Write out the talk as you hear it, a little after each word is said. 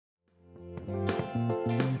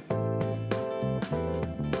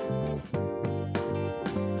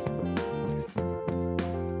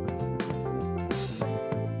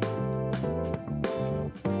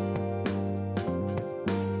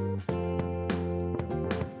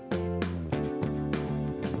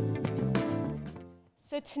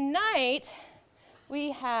So tonight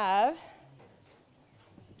we're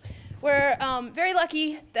very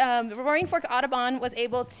lucky. The Roaring Fork Audubon was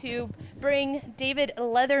able to bring David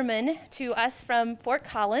Leatherman to us from Fort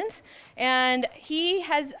Collins, and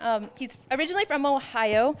he's originally from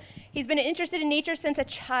Ohio. He's been interested in nature since a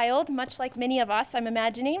child, much like many of us, I'm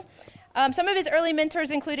imagining. Some of his early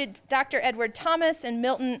mentors included Dr. Edward Thomas and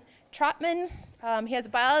Milton Trotman. He has a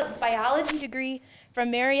biology degree from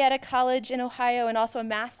Marietta College in Ohio and also a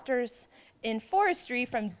master's in forestry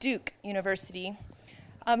from Duke University.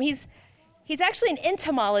 He's actually an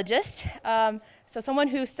entomologist, so someone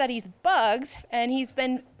who studies bugs, and he's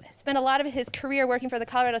spent a lot of his career working for the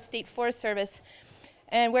Colorado State Forest Service,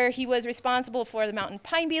 and where he was responsible for the mountain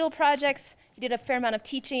pine beetle projects. He did a fair amount of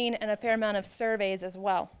teaching and a fair amount of surveys as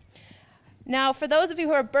well. Now, for those of you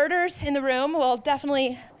who are birders in the room, we'll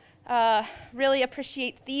definitely really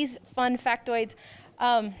appreciate these fun factoids.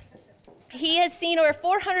 He has seen over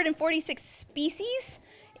 446 species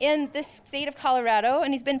in this state of Colorado,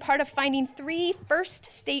 and he's been part of finding 3 first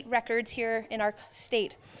state records here in our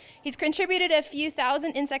state. He's contributed a few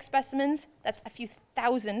thousand insect specimens, that's a few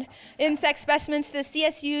thousand insect specimens to the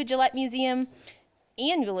CSU Gillette Museum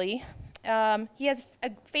annually. He has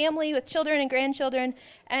a family with children and grandchildren,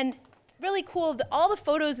 and really cool, all the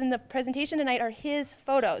photos in the presentation tonight are his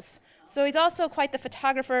photos. So he's also quite the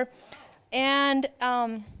photographer, and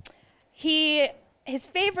his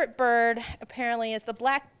favorite bird apparently is the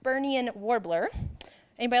Blackburnian warbler.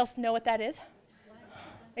 Anybody else know what that is?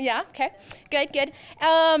 Yeah, okay, good.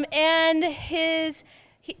 And he's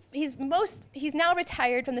now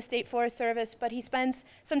retired from the State Forest Service, but he spends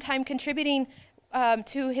some time contributing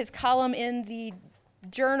to his column in the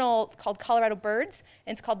journal called Colorado Birds,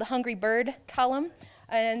 and it's called the Hungry Bird column.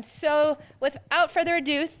 And so without further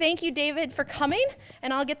ado, thank you, David, for coming,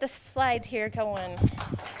 and I'll get the slides here going. Thank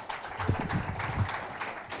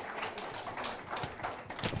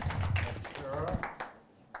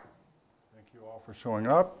you all for showing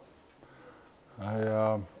up.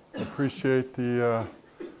 I appreciate the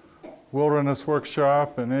Wilderness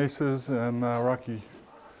Workshop and ACES and Rocky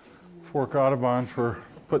Fork Audubon for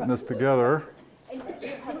putting this together. And you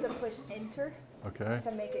have to push enter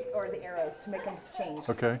to make it, or the arrows to make them change.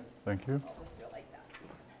 Okay, thank you. Just do it like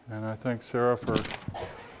that. And I thank Sarah for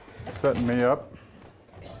setting me up.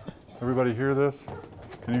 Everybody hear this?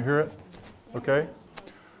 Can you hear it? Okay.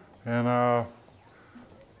 And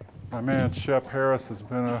my man Shep Harris has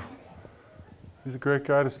been he's a great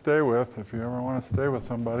guy to stay with if you ever want to stay with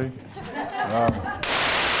somebody.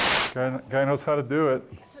 Guy knows how to do it.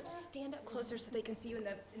 So stand up closer so they can see you in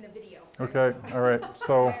the video. Okay, all right.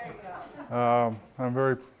 So I'm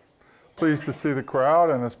very pleased to see the crowd,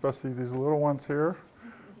 and especially these little ones here.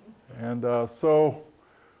 And so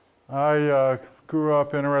I grew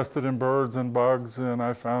up interested in birds and bugs, and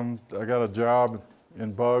I got a job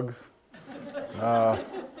in bugs. I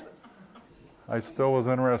still was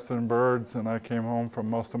interested in birds, and I came home from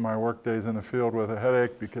most of my work days in the field with a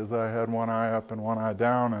headache because I had one eye up and one eye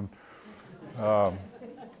down. And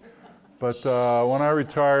but when I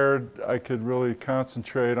retired, I could really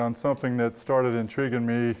concentrate on something that started intriguing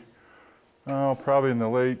me. Probably in the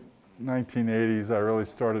late 1980s, I really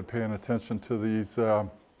started paying attention to these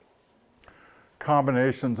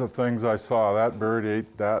combinations of things I saw. That bird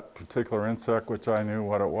ate that particular insect, which I knew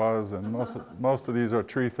what it was, and most of these are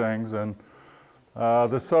tree things. And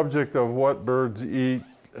the subject of what birds eat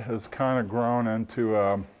has kind of grown into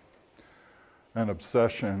an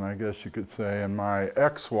obsession, I guess you could say. And my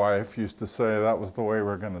ex-wife used to say that was the way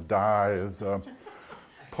we're going to die, is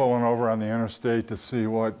pulling over on the interstate to see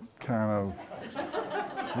what kind of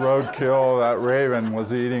roadkill that raven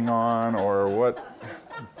was eating on, or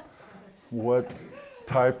what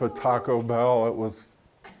type of Taco Bell it was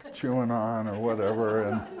chewing on, or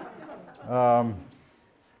whatever. And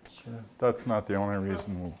that's not the only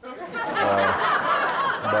reason.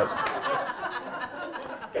 But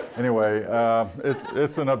anyway,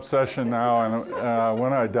 it's an obsession now, and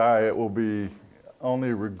when I die, it will be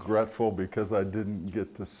only regretful because I didn't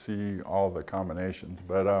get to see all the combinations.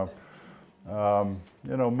 But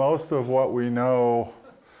you know, most of what we know,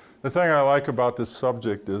 the thing I like about this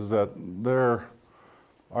subject is that there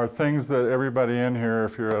are things that everybody in here,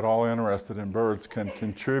 if you're at all interested in birds, can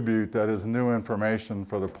contribute that is new information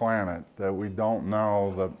for the planet that we don't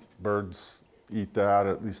know that birds eat that,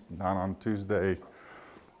 at least not on Tuesday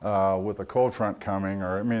with a cold front coming.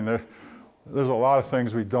 Or, I mean, there's a lot of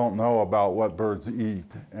things we don't know about what birds eat,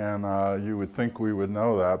 and you would think we would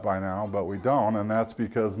know that by now, but we don't, and that's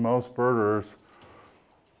because most birders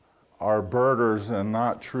are birders and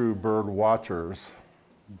not true bird watchers.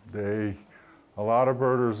 A A lot of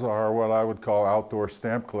birders are what I would call outdoor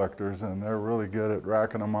stamp collectors, and they're really good at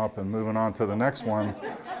racking them up and moving on to the next one.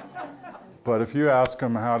 But if you ask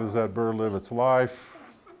them, how does that bird live its life?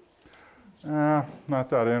 Not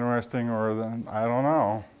that interesting, or I don't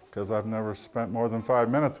know, because I've never spent more than 5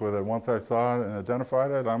 minutes with it. Once I saw it and identified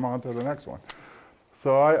it, I'm on to the next one.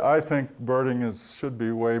 So I think birding should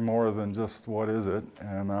be way more than just what is it.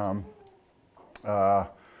 And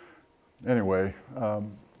anyway,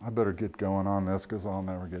 I better get going on this because I'll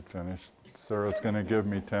never get finished. Sarah's going to give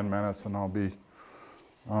me 10 minutes and I'll be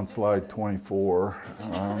on slide 24.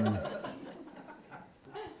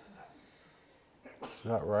 Is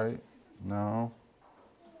that right? No?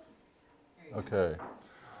 Okay.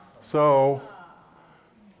 So,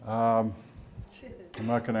 I'm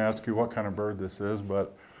not going to ask you what kind of bird this is,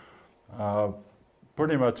 but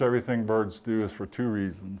pretty much everything birds do is for 2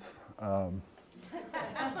 reasons.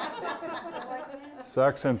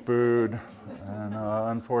 Sex and food, and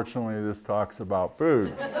unfortunately this talks about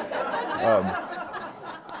food.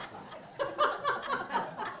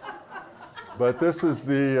 But this is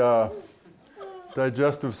the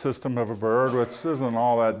digestive system of a bird, which isn't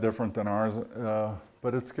all that different than ours,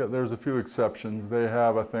 but there's a few exceptions. They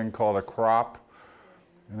have a thing called a crop,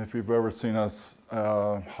 and if you've ever seen a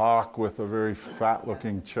hawk with a very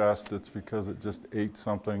fat-looking chest, it's because it just ate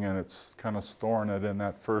something and it's kind of storing it in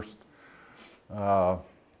that first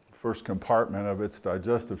compartment of its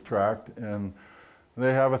digestive tract. And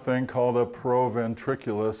they have a thing called a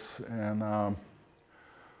proventriculus, and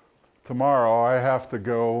tomorrow I have to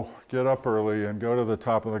get up early and go to the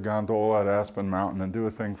top of the gondola at Aspen Mountain and do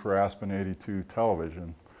a thing for Aspen 82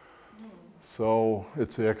 television. So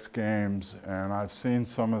it's the X Games, and I've seen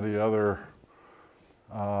some of the other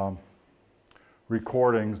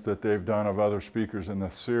recordings that they've done of other speakers in the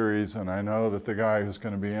series, and I know that the guy who's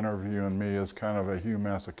going to be interviewing me is kind of a Hugh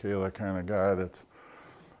Masekela kind of guy that's,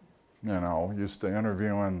 you know, used to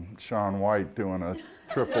interviewing Shaun White doing a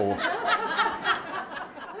triple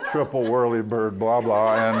whirlybird blah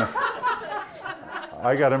blah, and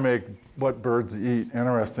I got to make what birds eat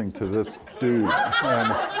interesting to this dude.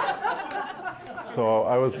 And so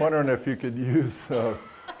I was wondering if you could use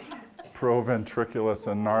proventriculus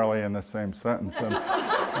and gnarly in the same sentence. And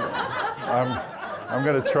I'm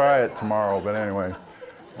going to try it tomorrow, but anyway.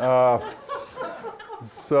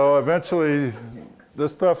 So eventually,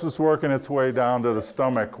 this stuff is working its way down to the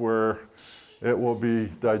stomach, where it will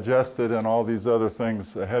be digested, and all these other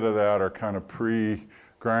things ahead of that are kind of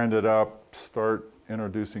pre-grinded up, start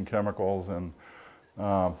introducing chemicals and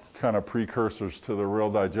kind of precursors to the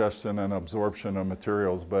real digestion and absorption of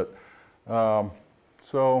materials. But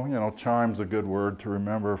so, you know, chime's a good word to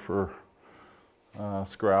remember for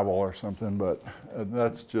Scrabble or something, but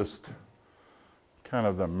that's just kind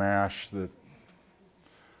of the mash that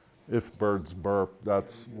if birds burp,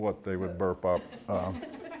 that's what they would burp up.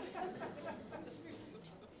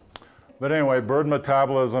 But anyway, bird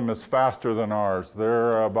metabolism is faster than ours.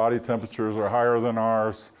 Their body temperatures are higher than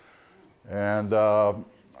ours. And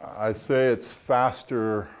I say it's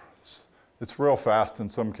faster, it's real fast in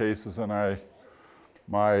some cases. And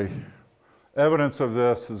my evidence of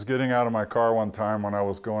this is getting out of my car one time when I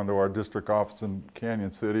was going to our district office in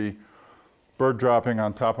Canyon City, bird dropping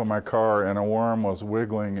on top of my car, and a worm was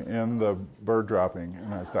wiggling in the bird dropping.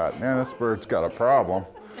 And I thought, man, this bird's got a problem.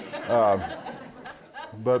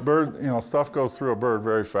 But stuff goes through a bird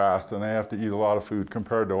very fast, and they have to eat a lot of food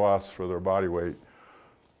compared to us for their body weight.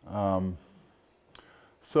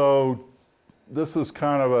 So this is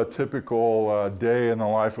kind of a typical day in the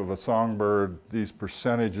life of a songbird, these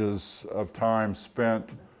percentages of time spent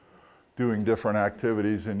doing different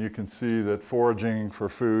activities, and you can see that foraging for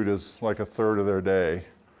food is like a third of their day.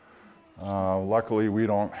 Luckily, we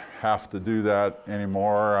don't have to do that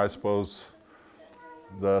anymore. I suppose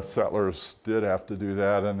the settlers did have to do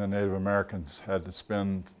that, and the Native Americans had to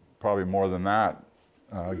spend probably more than that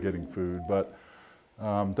getting food. But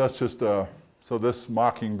that's just so this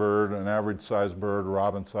mockingbird, an average-sized bird,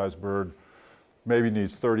 robin-sized bird, maybe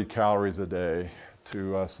needs 30 calories a day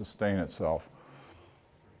to sustain itself.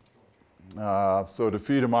 So to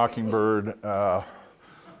feed a mockingbird,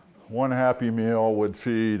 one Happy Meal would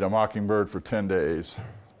feed a mockingbird for 10 days.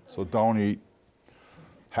 So don't eat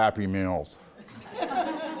Happy Meals.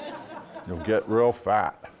 You'll get real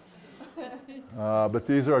fat. But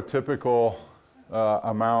these are typical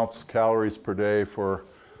amounts, calories per day for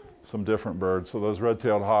some different birds. So those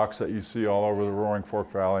red-tailed hawks that you see all over the Roaring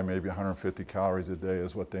Fork Valley, maybe 150 calories a day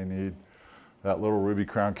is what they need. That little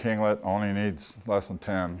ruby-crowned kinglet only needs less than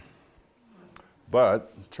 10.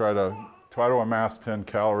 But try to amass 10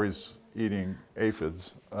 calories eating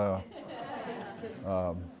aphids.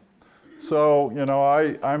 So So, you know,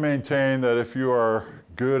 I maintain that if you are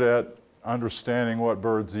good at understanding what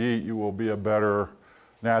birds eat, you will be a better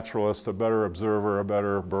naturalist, a better observer, a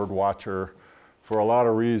better bird watcher for a lot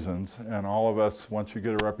of reasons. And all of us, once you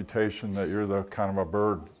get a reputation that you're the kind of a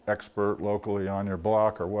bird expert locally on your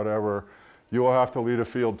block or whatever, you will have to lead a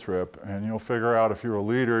field trip. And you'll figure out if you're a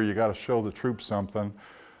leader, you got to show the troops something.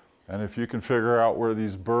 And if you can figure out where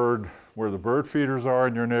the bird feeders are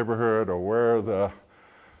in your neighborhood, or where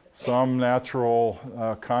some natural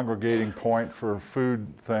congregating point for food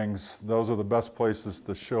things, those are the best places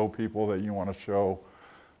to show people that you want to show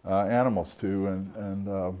animals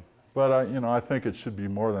to. But you know, I think it should be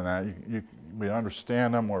more than that. We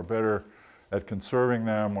understand them, we're better at conserving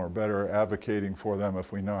them, we're better advocating for them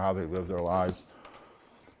if we know how they live their lives.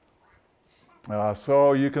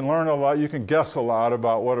 So you can learn a lot, you can guess a lot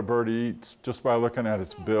about what a bird eats just by looking at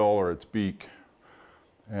its bill or its beak.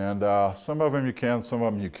 And some of them you can, some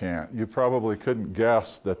of them you can't. You probably couldn't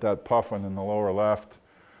guess that puffin in the lower left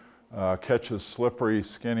catches slippery,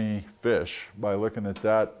 skinny fish by looking at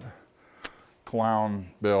that clown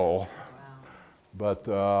bill. Wow. But,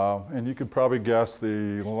 and you could probably guess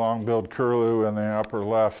the long-billed curlew in the upper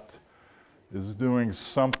left is doing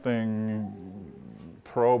something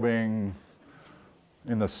probing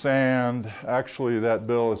in the sand. Actually, that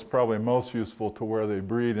bill is probably most useful to where they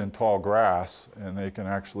breed in tall grass, and they can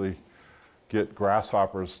actually get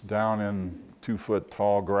grasshoppers down in 2-foot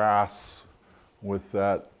tall grass with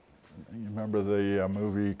that. You remember the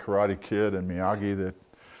movie Karate Kid and Miyagi that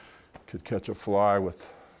could catch a fly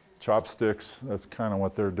with chopsticks? That's kind of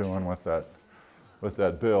what they're doing with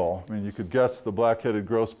that bill. I mean, you could guess the black-headed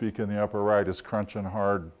grosbeak in the upper right is crunching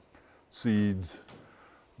hard seeds.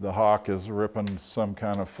 The hawk is ripping some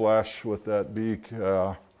kind of flesh with that beak.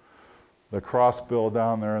 The crossbill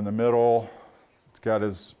down there in the middle, it's got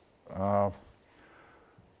his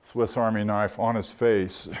Swiss Army knife on his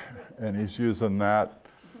face, and he's using that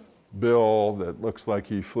bill that looks like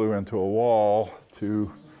he flew into a wall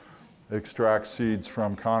to extract seeds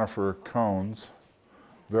from conifer cones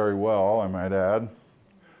very well, I might add.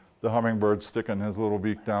 The hummingbird sticking his little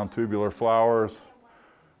beak down tubular flowers,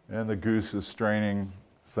 and the goose is straining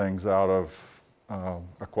things out of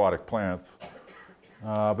aquatic plants.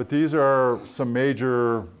 But these are some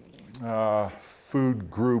major food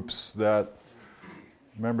groups that,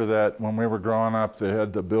 remember that when we were growing up, they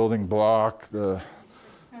had the building block, the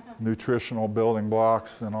nutritional building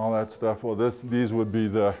blocks and all that stuff. Well, these would be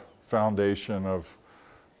the foundation of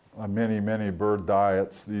many, many bird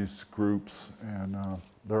diets, these groups, and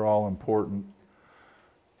they're all important.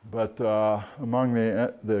 But among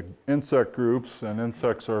the insect groups, and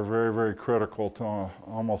insects are very, very critical to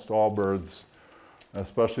almost all birds,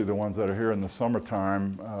 especially the ones that are here in the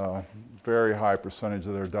summertime. Very high percentage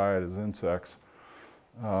of their diet is insects.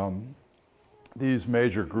 These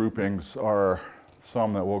major groupings are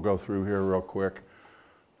some that we'll go through here real quick.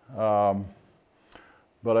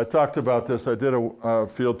 But I talked about this. I did a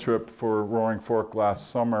field trip for Roaring Fork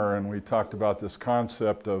last summer, and we talked about this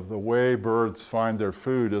concept of the way birds find their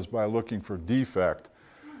food is by looking for defect,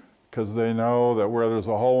 because they know that where there's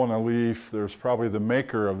a hole in a leaf, there's probably the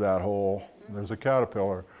maker of that hole. There's a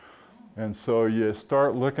caterpillar. And so you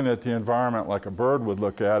start looking at the environment like a bird would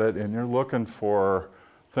look at it, and you're looking for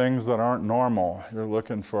things that aren't normal. You're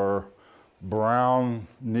looking for brown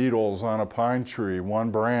needles on a pine tree, one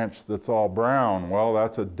branch that's all brown. Well,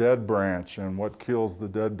 that's a dead branch, and what kills the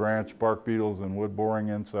dead branch? Bark beetles and wood-boring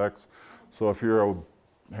insects. So if you're a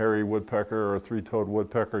hairy woodpecker or a three-toed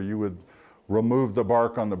woodpecker, you would remove the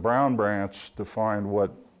bark on the brown branch to find what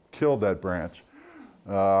killed that branch.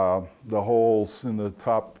 The holes in the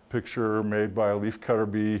top picture made by a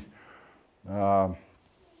leafcutter bee,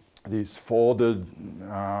 these folded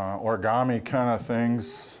origami kind of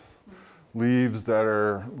things, leaves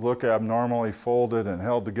that look abnormally folded and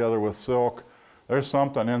held together with silk. There's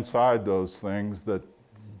something inside those things that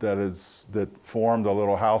formed a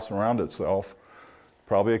little house around itself,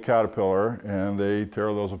 probably a caterpillar, and they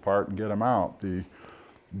tear those apart and get them out. The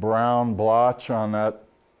brown blotch on that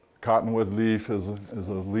cottonwood leaf is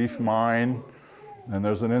a leaf mine, and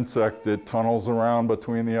there's an insect that tunnels around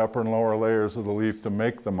between the upper and lower layers of the leaf to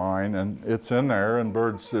make the mine, and it's in there, and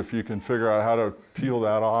birds, if you can figure out how to peel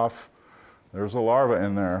that off, there's a larva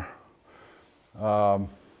in there.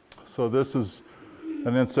 So this is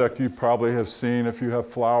an insect you probably have seen if you have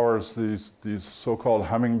flowers, these so-called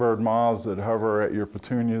hummingbird moths that hover at your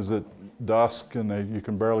petunias at dusk, and you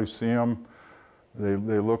can barely see them.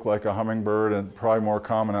 They look like a hummingbird, and probably more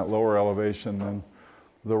common at lower elevation than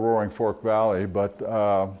the Roaring Fork Valley. But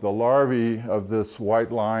the larvae of this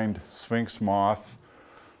white-lined sphinx moth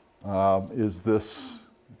is this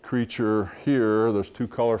creature here. There's two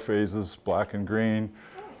color phases, black and green,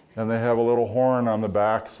 and they have a little horn on the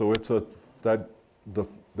back. So it's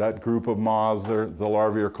that group of moths, the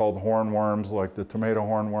larvae are called hornworms, like the tomato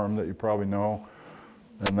hornworm that you probably know.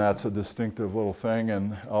 And that's a distinctive little thing,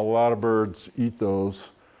 and a lot of birds eat those.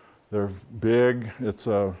 They're big. It's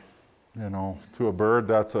to a bird,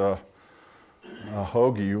 that's a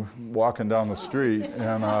hoagie walking down the street.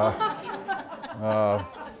 And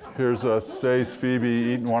here's a Say's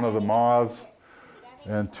phoebe eating one of the moths,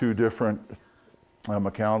 and two different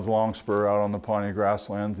McCown's longspur out on the Pawnee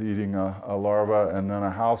grasslands eating a larva, and then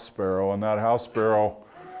a house sparrow. And that house sparrow,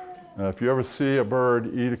 if you ever see a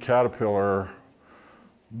bird eat a caterpillar,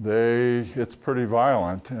 it's pretty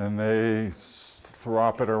violent, and they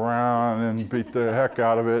throp it around and beat the heck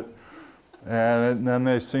out of it. And then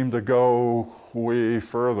they seem to go way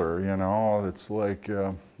further, It's like,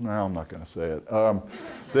 no, I'm not going to say it.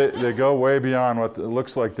 They go way beyond what it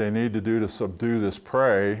looks like they need to do to subdue this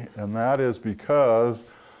prey, and that is because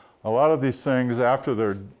a lot of these things,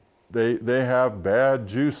 after they have bad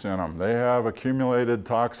juice in them. They have accumulated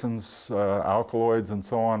toxins, alkaloids, and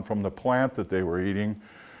so on from the plant that they were eating.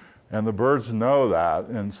 And the birds know that,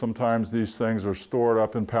 and sometimes these things are stored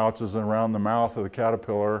up in pouches and around the mouth of the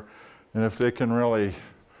caterpillar. And if they can really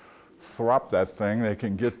throp that thing, they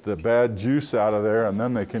can get the bad juice out of there, and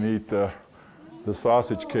then they can eat the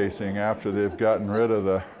sausage casing after they've gotten rid of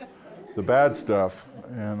the bad stuff.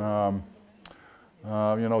 And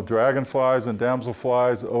dragonflies and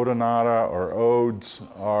damselflies, odonata or odes,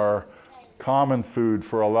 are common food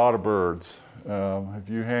for a lot of birds. If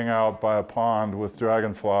you hang out by a pond with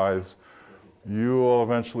dragonflies, you will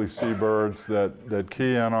eventually see birds that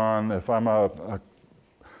key in on. If I'm a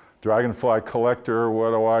dragonfly collector,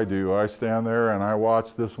 what do? I stand there and I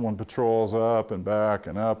watch this one patrols up and back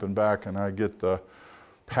and up and back, and I get the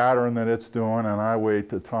pattern that it's doing, and I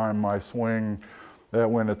wait to time my swing that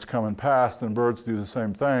when it's coming past, and birds do the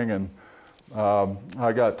same thing. And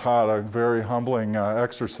I got taught a very humbling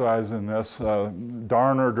exercise in this.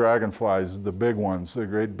 Darner dragonflies, the big ones, the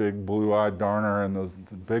great big blue-eyed darner, and the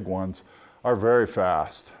big ones are very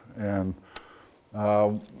fast. And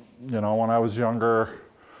when I was younger,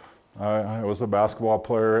 I was a basketball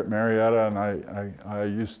player at Marietta, and I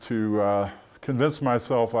used to convince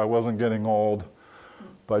myself I wasn't getting old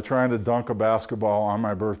by trying to dunk a basketball on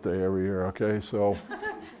my birthday every year, okay? So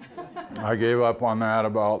I gave up on that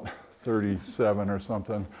about 37 or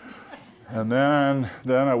something. And then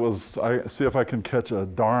I see if I can catch a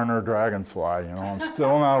darner dragonfly. I'm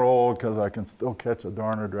still not old because I can still catch a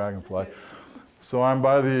darner dragonfly. So I'm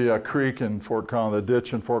by the creek in Fort Collins, the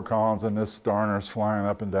ditch in Fort Collins, and this darner's flying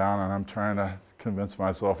up and down, and I'm trying to convince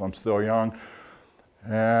myself I'm still young.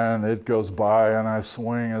 And it goes by, and I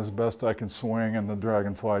swing as best I can swing, and the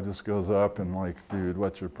dragonfly just goes up, and like, dude,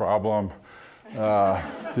 what's your problem?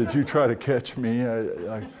 Did you try to catch me?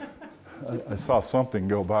 I saw something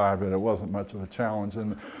go by, but it wasn't much of a challenge.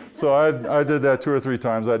 And so I did that 2 or 3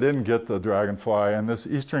 times. I didn't get the dragonfly, and this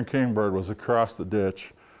eastern kingbird was across the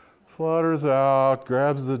ditch, flutters out,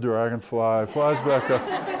 grabs the dragonfly, flies back up.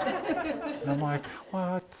 And I'm like,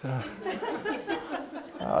 what?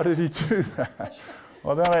 How did he do that?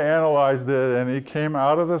 Well, then I analyzed it, and he came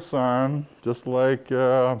out of the sun, just like,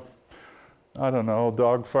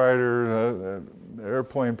 dogfighter,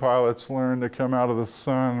 airplane pilots learn to come out of the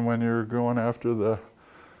sun when you're going after the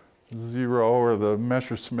zero or the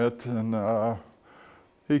Messerschmitt. And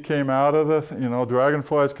he came out of the,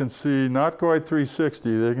 dragonflies can see not quite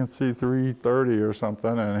 360, they can see 330 or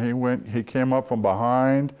something. And he came up from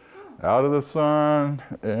behind, out of the sun,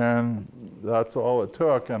 and that's all it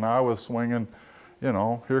took. And I was swinging.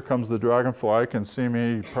 Here comes the dragonfly, can see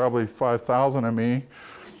me, probably 5,000 of me,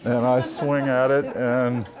 and I swing at it,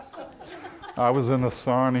 and I was in the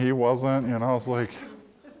sun, he wasn't, I was like,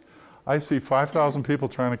 I see 5,000 people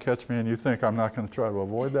trying to catch me, and you think I'm not going to try to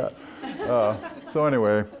avoid that? So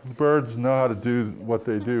anyway, birds know how to do what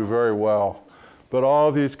they do very well, but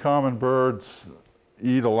all these common birds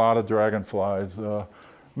eat a lot of dragonflies.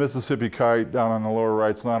 Mississippi kite down on the lower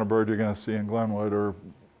right is not a bird you're going to see in Glenwood or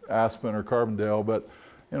Aspen or Carbondale, but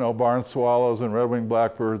barn swallows and red-winged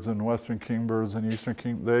blackbirds and western kingbirds and eastern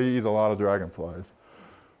they eat a lot of dragonflies.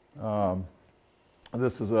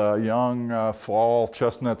 This is a young fall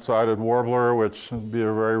chestnut-sided warbler, which would be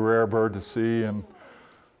a very rare bird to see, and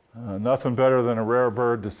nothing better than a rare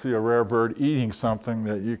bird to see a rare bird eating something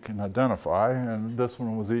that you can identify. And this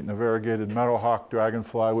one was eating a variegated meadowhawk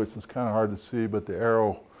dragonfly, which is kind of hard to see, but the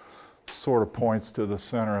arrow sort of points to the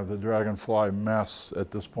center of the dragonfly mess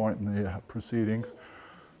at this point in the proceedings.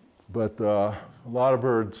 But a lot of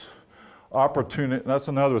birds, That's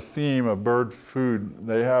another theme of bird food.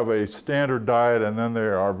 They have a standard diet and then they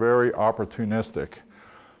are very opportunistic.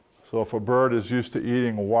 So if a bird is used to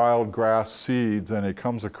eating wild grass seeds and it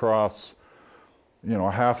comes across, you know,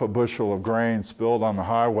 half a bushel of grain spilled on the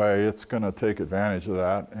highway, it's going to take advantage of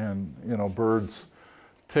that. And, you know, birds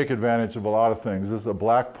take advantage of a lot of things. This is a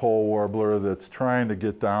black-pole warbler that's trying to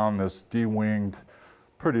get down this de-winged,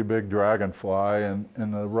 pretty big dragonfly. And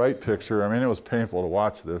in the right picture, I mean, it was painful to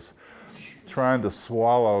watch this, trying to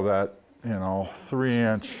swallow that, you know,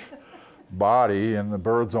 3-inch body, and the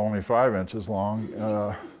bird's only 5 inches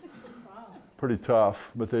long. Pretty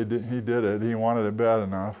tough, but he did it. He wanted it bad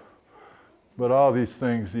enough. But all these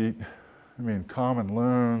things eat, I mean, common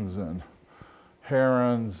loons and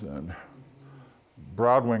herons and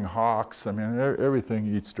broadwing hawks. I mean,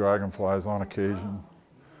 everything eats dragonflies on occasion.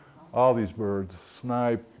 All these birds,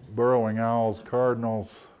 snipe, burrowing owls,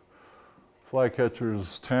 cardinals,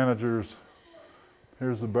 flycatchers, tanagers.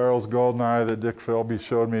 Here's the Barrow's goldeneye that Dick Philby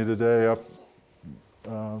showed me today up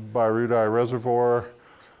by Rudeye Reservoir.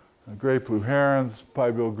 Great blue herons,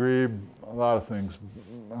 piebald grebe, a lot of things,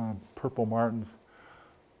 purple martins.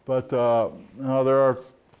 But there are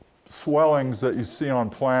swellings that you see on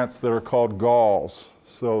plants that are called galls.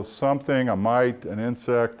 So something, a mite, an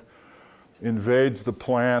insect, invades the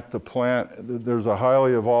plant. There's a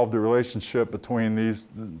highly evolved relationship between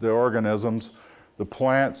the organisms. The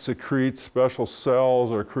plant secretes special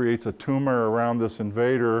cells or creates a tumor around this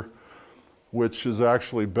invader, which is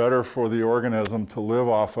actually better for the organism to live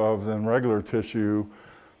off of than regular tissue.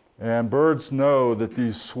 And birds know that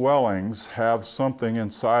these swellings have something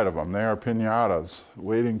inside of them. They are piñatas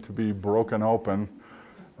waiting to be broken open,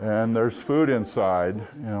 and there's food inside.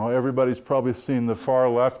 You know, everybody's probably seen the far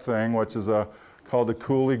left thing, which is called the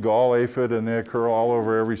Cooley gall aphid, and they occur all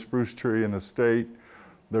over every spruce tree in the state.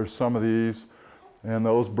 There's some of these. And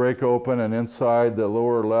those break open, and inside the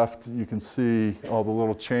lower left, you can see all the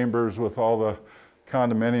little chambers with all the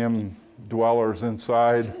condominium dwellers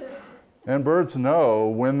inside. And birds know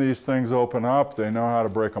when these things open up, they know how to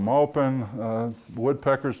break them open.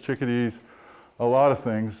 Woodpeckers, chickadees, a lot of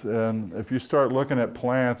things. And if you start looking at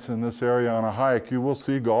plants in this area on a hike, you will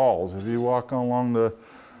see galls. If you walk along the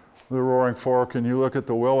Roaring Fork and you look at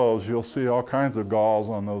the willows, you'll see all kinds of galls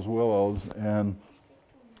on those willows. And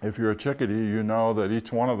if you're a chickadee, you know that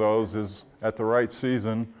each one of those is, at the right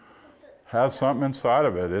season, has something inside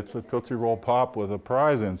of it. It's a Tootsie Roll Pop with a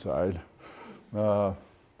prize inside. This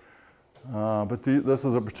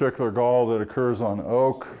is a particular gall that occurs on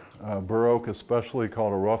oak, bur oak especially,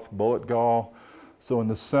 called a rough bullet gall. So in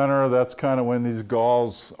the center, that's kind of when these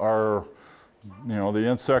galls are, you know, the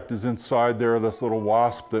insect is inside there. This little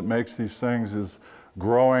wasp that makes these things is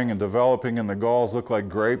growing and developing, and the galls look like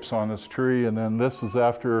grapes on this tree. And then this is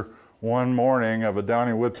after one morning of a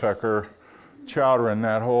downy woodpecker chowdering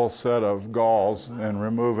that whole set of galls and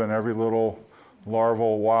removing every little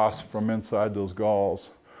larval wasp from inside those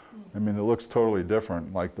galls. I mean, it looks totally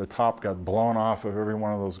different. Like the top got blown off of every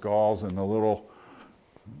one of those galls, and the little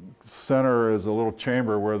center is a little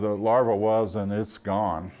chamber where the larva was, and it's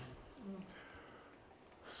gone.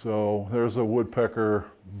 So there's a woodpecker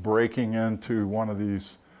breaking into one of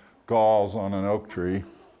these galls on an oak tree,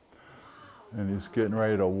 and he's getting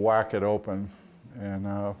ready to whack it open.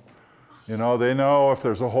 And you know, they know if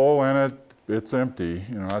there's a hole in it, it's empty.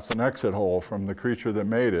 You know, that's an exit hole from the creature that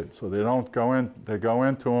made it. So they don't go in, they go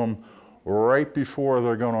into them right before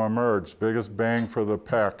they're going to emerge. Biggest bang for the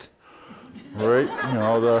peck. Right? You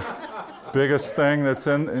know, the biggest thing that's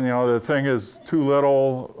in, you know, the thing is too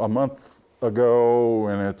little a month ago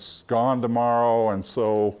and it's gone tomorrow. And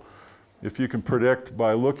so if you can predict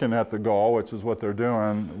by looking at the gall, which is what they're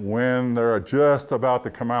doing, when they're just about to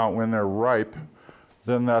come out, when they're ripe,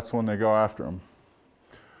 then that's when they go after them.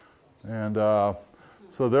 And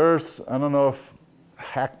so there's, I don't know if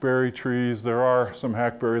hackberry trees, there are some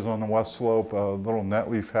hackberries on the west slope, a little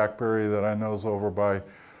netleaf hackberry that I know is over by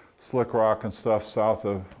Slick Rock and stuff south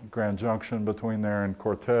of Grand Junction between there and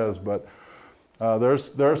Cortez. But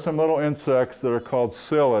there are some little insects that are called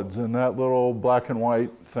psyllids, and that little black and white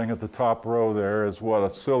thing at the top row there is what a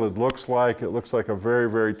psyllid looks like. It looks like a very,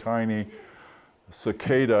 very tiny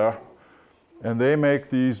cicada. And they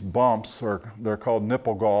make these bumps, or they're called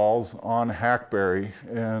nipple galls, on hackberry.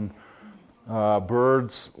 And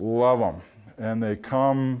birds love them. And they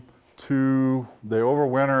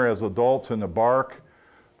overwinter as adults in the bark.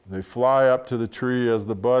 They fly up to the tree as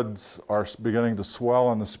the buds are beginning to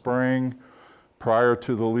swell in the spring, prior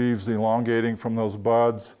to the leaves elongating from those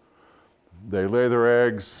buds. They lay their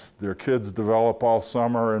eggs, their kids develop all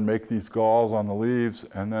summer and make these galls on the leaves,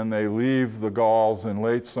 and then they leave the galls in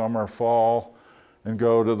late summer, fall, and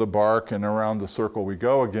go to the bark, and around the circle we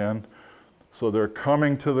go again. So they're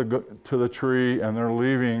coming to the tree, and they're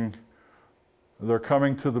leaving. They're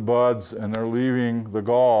coming to the buds, and they're leaving the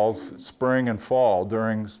galls spring and fall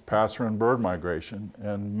during passerine bird migration.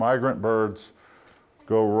 And migrant birds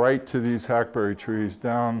go right to these hackberry trees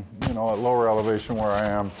down, at lower elevation where I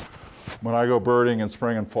am. When I go birding in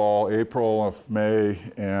spring and fall, April, May,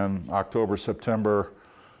 and October, September,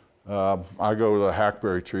 I go to the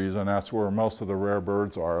hackberry trees, and that's where most of the rare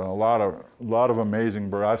birds are. And a lot of amazing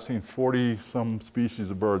birds. I've seen 40-some species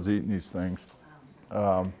of birds eating these things.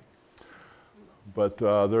 But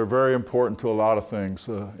they're very important to a lot of things.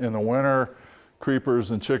 In the winter,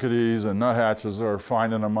 creepers and chickadees and nuthatches are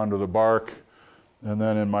finding them under the bark. And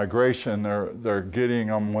then in migration, they're getting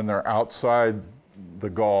them when they're outside the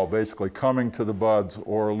gall, basically coming to the buds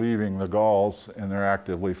or leaving the galls, and they're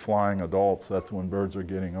actively flying adults. That's when birds are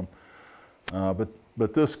getting them.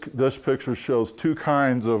 But this picture shows two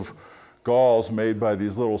kinds of galls made by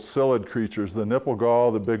these little psyllid creatures, the nipple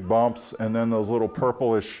gall, the big bumps, and then those little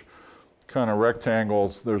purplish kind of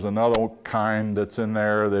rectangles. There's another kind that's in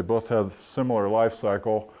there. They both have similar life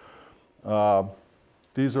cycle.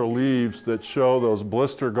 These are leaves that show those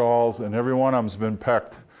blister galls, and every one of them's been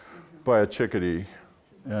pecked by a chickadee.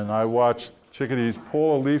 And I watch chickadees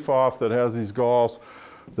pull a leaf off that has these galls.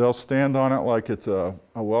 They'll stand on it like it's a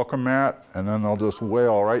welcome mat, and then they'll just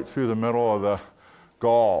wail right through the middle of the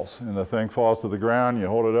galls. And the thing falls to the ground, you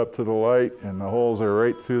hold it up to the light, and the holes are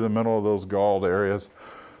right through the middle of those galled areas.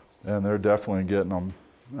 And they're definitely getting them.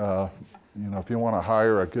 If you want to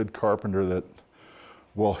hire a good carpenter that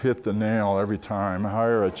will hit the nail every time,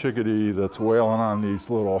 hire a chickadee that's wailing on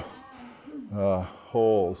these little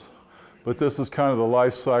holes. But this is kind of the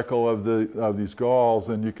life cycle of these galls,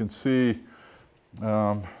 and you can see,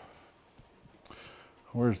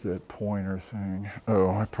 where's that pointer thing?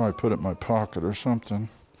 Oh, I probably put it in my pocket or something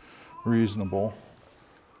reasonable.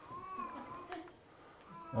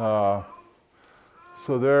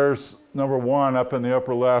 So there's number one up in the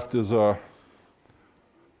upper left is those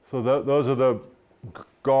are the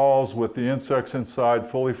galls with the insects inside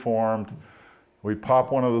fully formed. We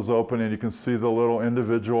pop one of those open, and you can see the little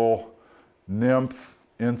individual nymph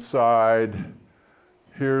inside.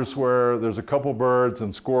 Here's where there's a couple birds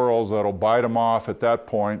and squirrels that'll bite them off at that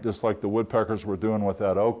point, just like the woodpeckers were doing with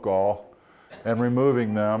that oak gall, and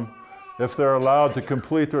removing them. If they're allowed to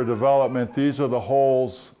complete their development, these are the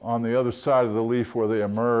holes on the other side of the leaf where they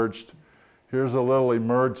emerged. Here's a little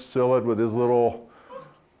emerged psyllid with his little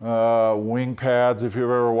wing pads. If you've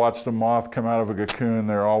ever watched a moth come out of a cocoon,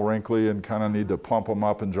 they're all wrinkly and kind of need to plump them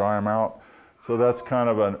up and dry them out. So that's kind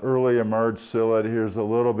of an early emerged psyllid. Here's a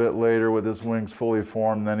little bit later with his wings fully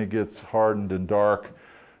formed, then he gets hardened and dark,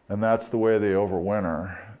 and that's the way they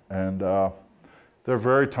overwinter. And they're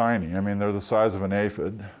very tiny. I mean, they're the size of an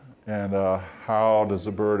aphid. And how does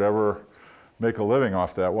a bird ever make a living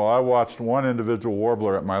off that? Well, I watched one individual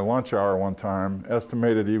warbler at my lunch hour one time,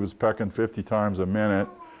 estimated he was pecking 50 times a minute,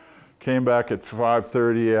 came back at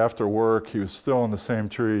 5:30 after work, he was still in the same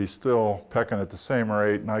tree, still pecking at the same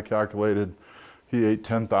rate, and I calculated he ate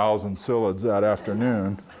 10,000 psyllids that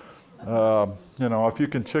afternoon. If you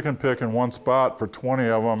can chicken pick in one spot for 20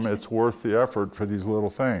 of them, it's worth the effort for these little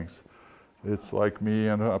things. It's like me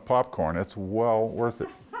and popcorn, it's well worth it.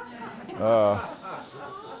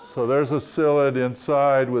 So there's a psyllid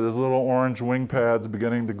inside with his little orange wing pads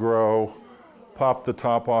beginning to grow. Pop the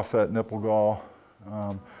top off that nipple gall.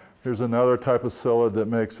 Here's another type of psyllid that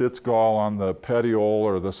makes its gall on the petiole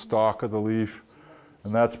or the stalk of the leaf.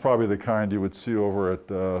 And that's probably the kind you would see over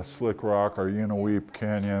at Slick Rock or Unaweep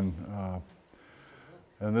Canyon.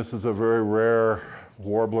 And this is a very rare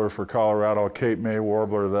warbler for Colorado, a Cape May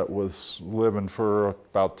warbler that was living for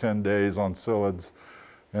about 10 days on psyllids.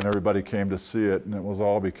 And everybody came to see it, and it was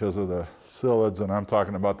all because of the psyllids. And I'm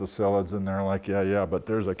talking about the psyllids, and they're like, yeah, but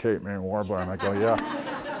there's a Cape May warbler. And I go, yeah.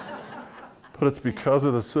 But it's because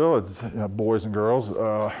of the psyllids, boys and girls.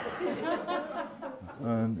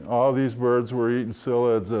 And all these birds were eating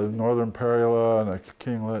psyllids, the northern parula and the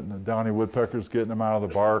kinglet and the downy woodpeckers getting them out of the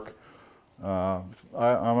bark.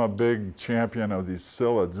 I'm a big champion of these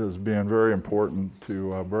psyllids as being very important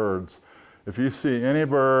to birds. If you see any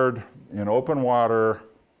bird in open water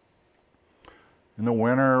in the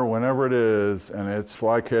winter, whenever it is, and it's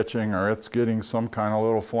fly catching or it's getting some kind of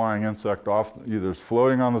little flying insect off, either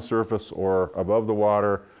floating on the surface or above the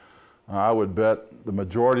water, I would bet the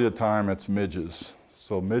majority of the time it's midges.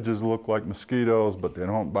 So midges look like mosquitoes, but they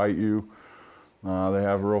don't bite you. They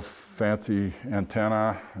have real fancy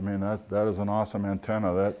antenna. I mean, that is an awesome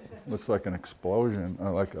antenna. That looks like an explosion,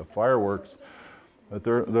 like a fireworks. But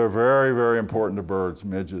they're very, very important to birds,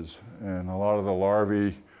 midges. And a lot of the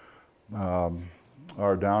larvae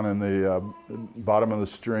are down in the bottom of the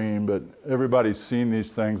stream, but everybody's seen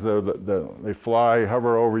these things. They fly,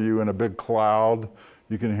 hover over you in a big cloud.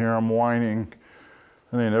 You can hear them whining,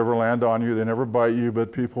 and they never land on you. They never bite you,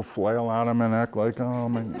 but people flail at them and act like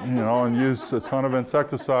them, and use a ton of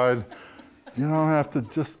insecticide. You don't have to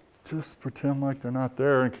just pretend like they're not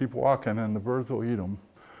there and keep walking, and the birds will eat them.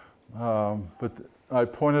 But I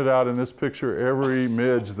pointed out in this picture every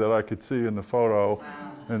midge that I could see in the photo.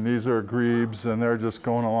 And these are grebes, and they're just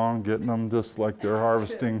going along, getting them just like they're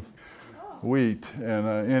harvesting wheat. And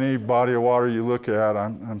any body of water you look at,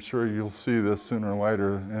 I'm sure you'll see this sooner or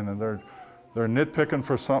later. And they're nitpicking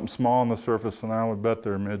for something small on the surface, and I would bet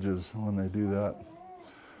they're midges when they do that.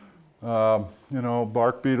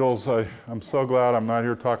 Bark beetles, I'm so glad I'm not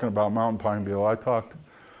here talking about mountain pine beetle. I talked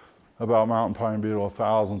about mountain pine beetle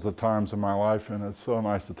thousands of times in my life, and it's so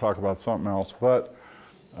nice to talk about something else. But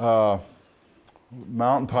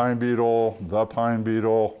mountain pine beetle, the pine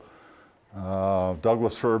beetle,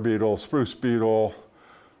 Douglas fir beetle, spruce beetle,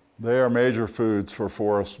 they are major foods for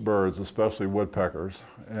forest birds, especially woodpeckers.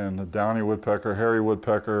 And the downy woodpecker, hairy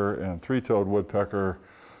woodpecker, and three-toed woodpecker,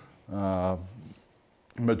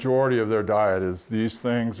 majority of their diet is these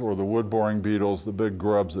things or the wood-boring beetles, the big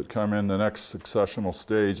grubs that come in the next successional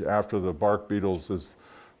stage after the bark beetles is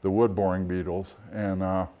the wood-boring beetles. And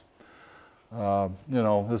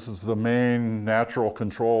this is the main natural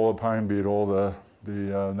control of pine beetle,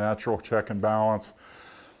 the natural check and balance.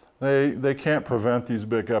 They can't prevent these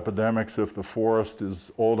big epidemics if the forest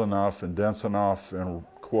is old enough and dense enough and,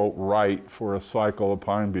 quote, right for a cycle of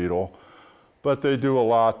pine beetle. But they do a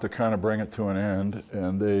lot to kind of bring it to an end,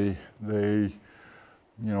 and they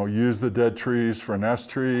use the dead trees for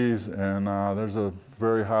nest trees, and there's a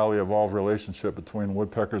very highly evolved relationship between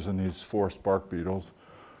woodpeckers and these forest bark beetles.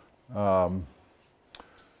 A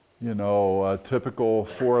typical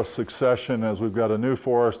forest succession, as we've got a new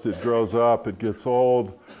forest, it grows up, it gets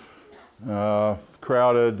old,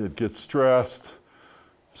 crowded, it gets stressed.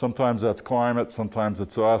 Sometimes that's climate, sometimes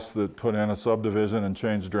it's us that put in a subdivision and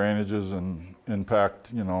change drainages and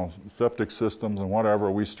impact, septic systems and whatever.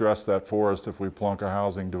 We stress that forest if we plunk a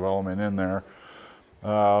housing development in there.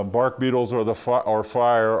 Bark beetles or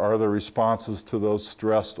fire are the responses to those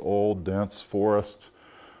stressed, old, dense forests.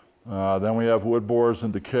 Then we have wood borers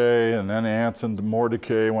and decay, and then ants and more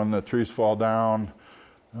decay when the trees fall down.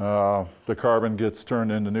 The carbon gets turned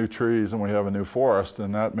into new trees and we have a new forest,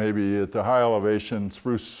 and that may be at the high elevation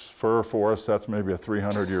spruce fir forest, that's maybe a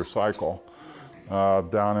 300-year cycle.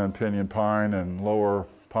 Down in pinyon pine and lower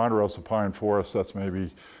ponderosa pine forest, that's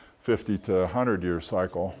maybe 50 to 100-year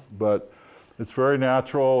cycle. But it's very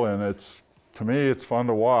natural, and to me it's fun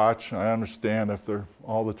to watch. I understand if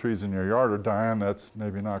all the trees in your yard are dying, that's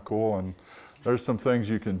maybe not cool, and there's some things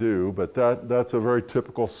you can do, but that's a very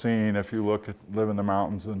typical scene if you live in the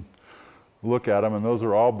mountains and look at them. And those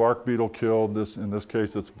are all bark beetle killed. In this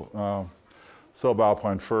case, it's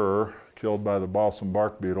subalpine fir killed by the balsam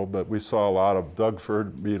bark beetle. But we saw a lot of Doug fir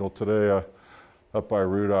beetle today up by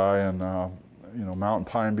Root Eye, and mountain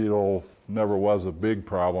pine beetle never was a big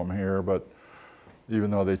problem here. But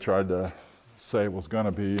even though they tried to say it was going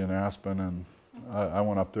to be in Aspen, and I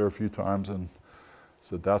went up there a few times and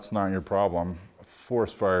said, that's not your problem.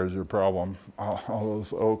 Forest fire is your problem. All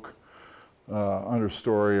those oak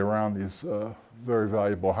understory around these very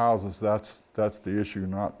valuable houses, that's the issue.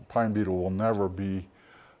 Not pine beetle will never be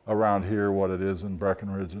around here what it is in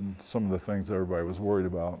Breckenridge and some of the things everybody was worried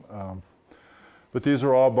about. But these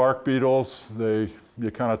are all bark beetles. You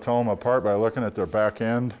kind of tell them apart by looking at their back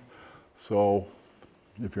end. So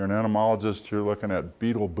if you're an entomologist, you're looking at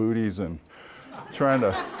beetle booties and trying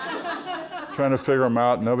to figure them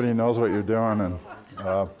out. Nobody knows what you're doing,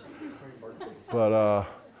 but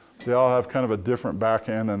they all have kind of a different back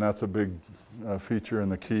end, and that's a big feature in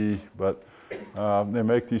the key. But they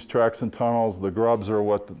make these tracks and tunnels. The grubs are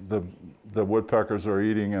what the woodpeckers are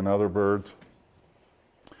eating and other birds.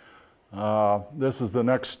 This is the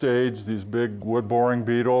next stage, these big wood-boring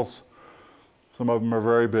beetles. Some of them are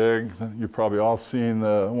very big. You've probably all seen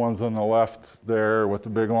the ones on the left there with the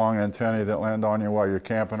big long antennae that land on you while you're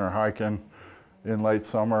camping or hiking in late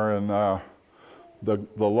summer, and the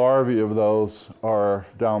larvae of those are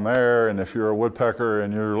down there. And if you're a woodpecker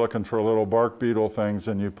and you're looking for little bark beetle things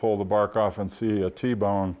and you pull the bark off and see a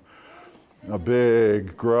T-bone, a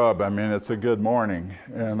big grub, I mean, it's a good morning.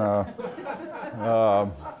 And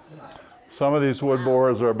some of these wood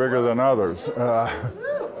borers are bigger than others.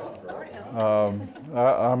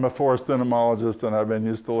 I'm a forest entomologist, and I've been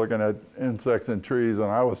used to looking at insects in trees, and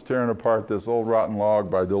I was tearing apart this old rotten log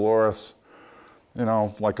by Dolores you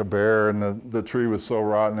know, like a bear, and the tree was so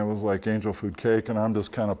rotten it was like angel food cake, and I'm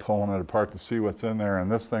just kind of pulling it apart to see what's in there,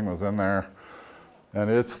 and this thing was in there. And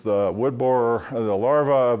it's the wood borer, the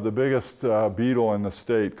larva of the biggest beetle in the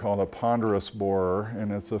state called a ponderous borer,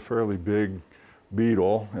 and it's a fairly big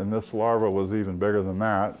beetle, and this larva was even bigger than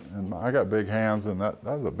that. And I got big hands, and that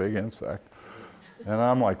was a big insect. And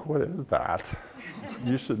I'm like, what is that?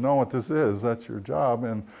 You should know what this is. That's your job.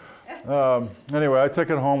 And anyway, I took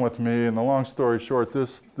it home with me, and the long story short,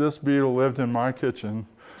 this beetle lived in my kitchen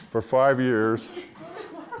for 5 years.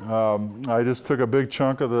 I just took a big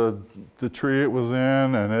chunk of the tree it was in,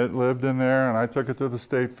 and it lived in there, and I took it to the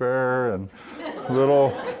state fair, and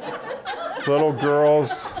little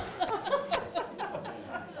girls,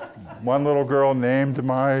 one little girl named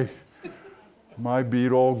my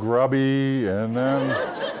beetle Grubby, and then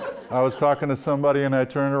I was talking to somebody, and I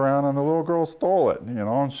turned around, and the little girl stole it, you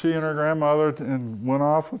know, and she and her grandmother and went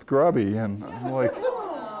off with Grubby, and I'm like,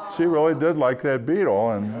 she really did like that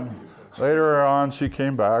beetle. And later on, she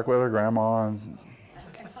came back with her grandma and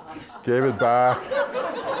gave it back.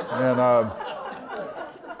 And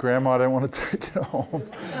grandma didn't want to take it home.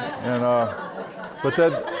 And but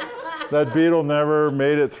that beetle never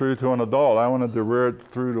made it through to an adult. I wanted to rear it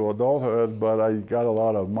through to adulthood, but I got a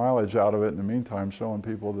lot of mileage out of it in the meantime, showing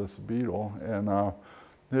people this beetle. And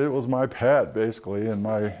it was my pet, basically, and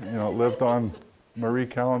it lived on Marie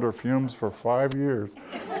Callender fumes for 5 years.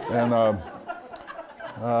 And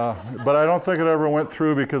but I don't think it ever went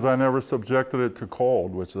through because I never subjected it to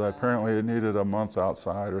cold, which apparently it needed a month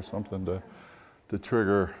outside or something to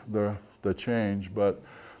trigger the change. But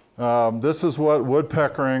this is what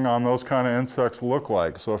woodpeckering on those kind of insects look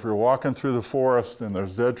like. So if you're walking through the forest and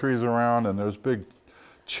there's dead trees around and there's big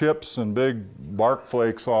chips and big bark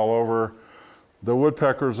flakes all over, the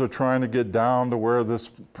woodpeckers are trying to get down to where this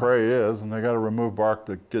prey is, and they got to remove bark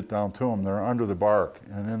to get down to them. They're under the bark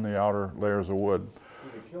and in the outer layers of wood. Do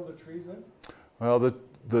they kill the trees then? Well,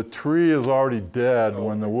 the tree is already dead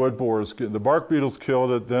when the wood borers the bark beetles killed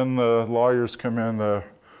it. Then the lawyers come in.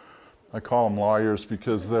 I call them lawyers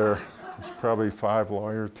because there's probably 5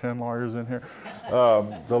 lawyers, 10 lawyers in here.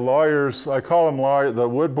 The lawyers, I call them lawyers. The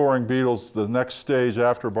wood boring beetles, the next stage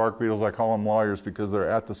after bark beetles, I call them lawyers because they're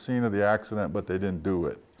at the scene of the accident, but they didn't do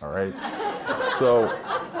it. All right.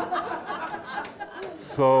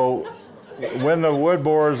 So when the wood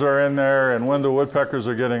borers are in there and when the woodpeckers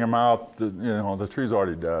are getting them out, the tree's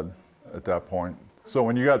already dead at that point. So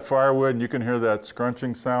when you got firewood and you can hear that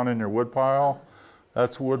scrunching sound in your wood pile,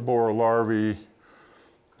 that's wood borer larvae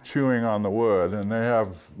chewing on the wood, and they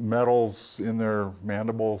have metals in their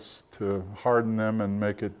mandibles to harden them and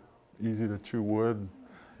make it easy to chew wood.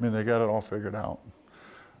 I mean, they got it all figured out.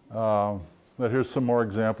 But here's some more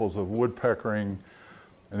examples of woodpeckering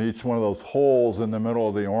in each one of those holes in the middle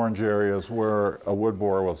of the orange areas where a wood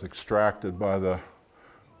borer was extracted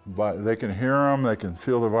they can hear them, they can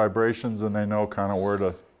feel the vibrations, and they know kind of where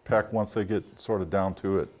to peck once they get sort of down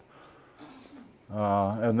to it.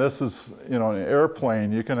 And this is, an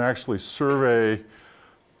airplane. You can actually survey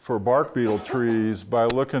for bark beetle trees by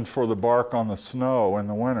looking for the bark on the snow in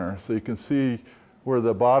the winter. So you can see where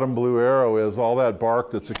the bottom blue arrow is, all that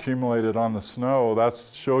bark that's accumulated on the snow. That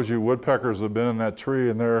shows you woodpeckers have been in that tree,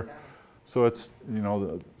 and so it's,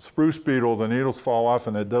 the spruce beetle, the needles fall off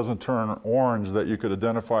and it doesn't turn orange that you could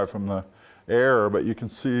identify from the air, but you can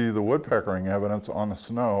see the woodpeckering evidence on the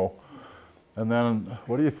snow. And then,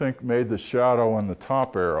 what do you think made the shadow in the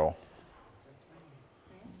top arrow?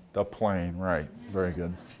 The plane, right. Very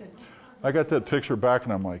good. I got that picture back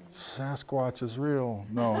and I'm like, Sasquatch is real.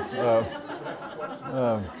 No.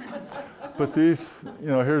 But these,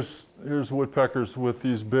 here's woodpeckers with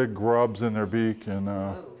these big grubs in their beak, and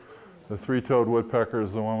the three-toed woodpecker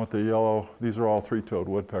is the one with the yellow. These are all three-toed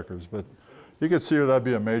woodpeckers, but you could see where that'd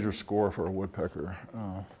be a major score for a woodpecker.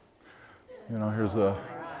 Here's a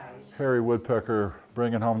hairy woodpecker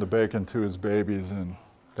bringing home the bacon to his babies, and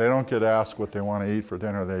they don't get asked what they want to eat for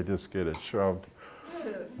dinner, they just get it shoved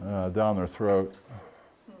down their throat.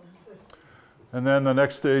 And then the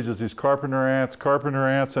next stage is these carpenter ants. Carpenter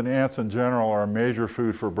ants and ants in general are a major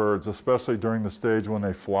food for birds, especially during the stage when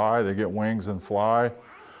they fly. They get wings and fly.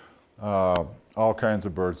 All kinds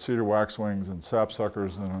of birds, cedar waxwings and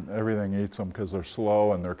sapsuckers, and everything eats them because they're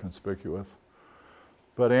slow and they're conspicuous.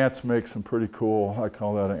 But ants make some pretty cool, I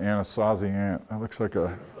call that an Anasazi ant. It looks like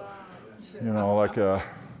a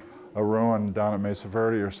ruin down at Mesa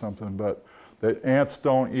Verde or something, but the ants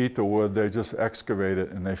don't eat the wood, they just excavate it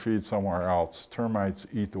and they feed somewhere else. Termites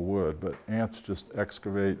eat the wood, but ants just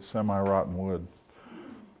excavate semi-rotten wood.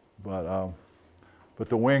 But But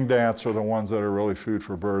the winged ants are the ones that are really food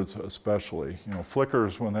for birds especially. You know,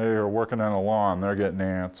 flickers, when they are working on a lawn, they're getting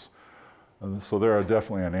ants. So they're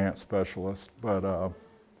definitely an ant specialist. But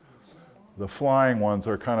the flying ones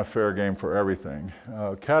are kind of fair game for everything.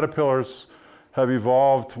 Caterpillars have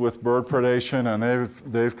evolved with bird predation, and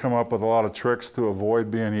they've come up with a lot of tricks to avoid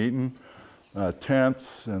being eaten.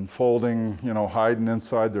 Tents and folding, you know, hiding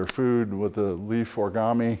inside their food with the leaf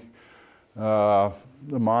origami.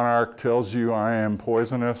 The monarch tells you I am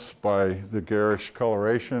poisonous by the garish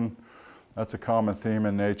coloration. That's a common theme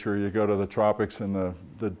in nature. You go to the tropics and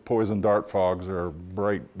the poison dart frogs are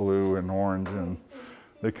bright blue and orange, and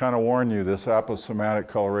they kind of warn you, this aposematic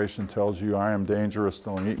coloration tells you I am dangerous,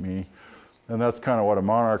 don't eat me. And that's kind of what a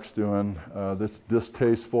monarch's doing. This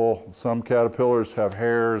distasteful. Some caterpillars have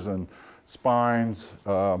hairs and spines.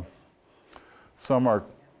 Some are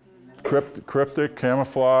cryptic,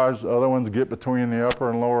 camouflage. Other ones get between the upper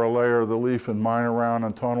and lower layer of the leaf and mine around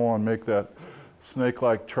and tunnel and make that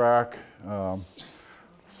snake-like track.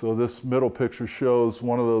 So this middle picture shows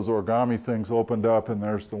one of those origami things opened up, and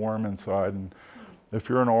there's the worm inside. And if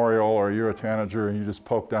you're an oriole or you're a tanager, you just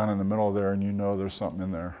poke down in the middle there and you know there's something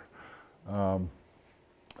in there.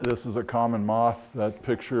 This is a common moth. That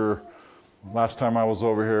picture, last time I was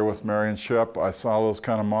over here with Mary and Shep, I saw those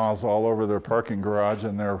kind of moths all over their parking garage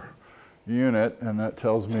and their unit, and that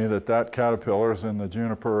tells me that that caterpillar is in the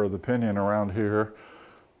juniper or the pinyon around here.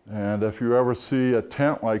 And if you ever see a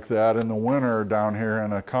tent like that in the winter down here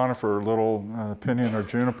in a conifer, little pinyon or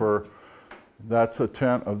juniper, that's a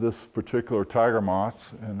tent of this particular tiger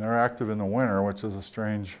moth, and they're active in the winter, which is a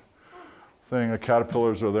strange thing. The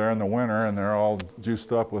caterpillars are there in the winter, and they're all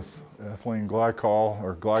juiced up with ethylene glycol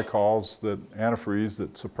or glycols, that antifreeze,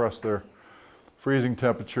 that suppress their freezing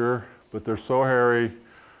temperature. But they're so hairy,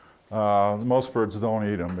 most birds don't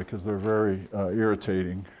eat them because they're very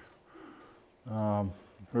irritating.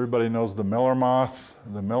 Everybody knows the miller moth.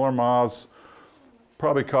 The miller moths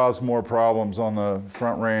probably cause more problems on the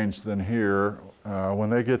Front Range than here. When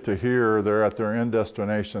they get to here, they're at their end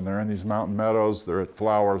destination. They're in these mountain meadows. They're at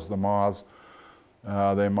flowers, the moths.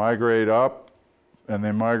 They migrate up and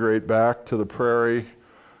they migrate back to the prairie.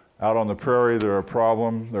 Out on the prairie, they're a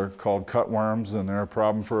problem. They're called cutworms, and they're a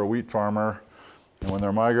problem for a wheat farmer. And when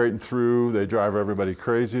they're migrating through, they drive everybody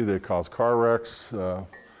crazy. They cause car wrecks.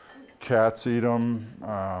 Cats eat them.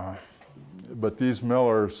 But these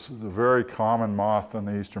millers, the very common moth in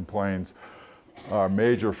the eastern plains, are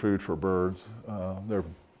major food for birds.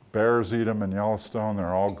 Bears eat them in Yellowstone.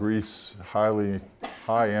 They're all grease,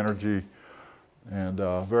 high energy, and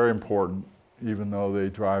very important, even though they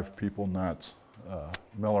drive people nuts.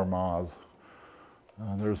 Miller moths.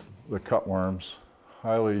 There's the cutworms,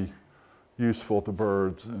 highly useful to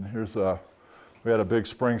birds. And here's we had a big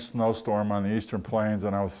spring snowstorm on the eastern plains,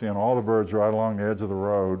 and I was seeing all the birds right along the edge of the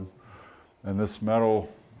road. And this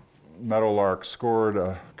meadowlark scored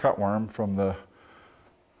a cutworm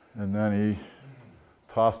and then he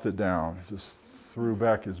tossed it down. He just threw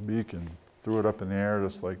back his beak and threw it up in the air,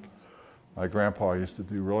 just like my grandpa used to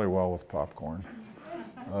do really well with popcorn.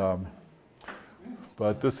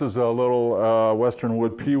 But this is a little western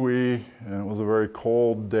wood pewee, and it was a very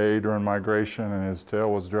cold day during migration, and his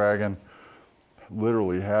tail was dragging.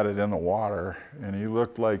 Literally had it in the water, and he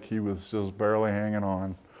looked like he was just barely hanging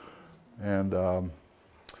on. And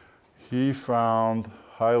he found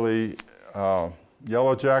highly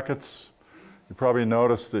yellow jackets. You probably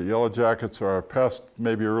noticed that yellow jackets are a pest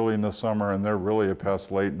maybe early in the summer, and they're really a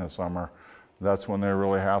pest late in the summer. That's when they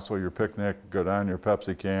really hassle your picnic, go down your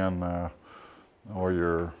Pepsi can or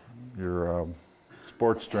your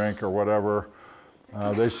sports drink or whatever.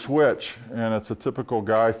 They switch, and it's a typical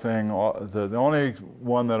guy thing. The only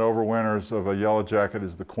one that overwinters of a yellow jacket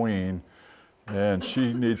is the queen, and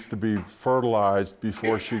she needs to be fertilized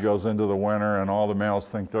before she goes into the winter, and all the males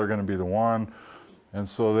think they're going to be the one. And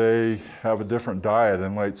so they have a different diet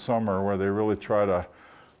in late summer where they really try to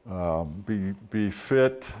be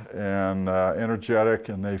fit and energetic,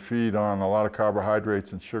 and they feed on a lot of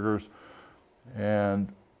carbohydrates and sugars. And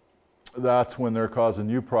that's when they're causing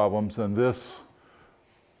you problems. And this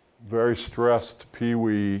very stressed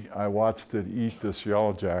pewee, I watched it eat this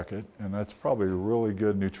yellow jacket, and that's probably really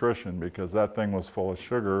good nutrition because that thing was full of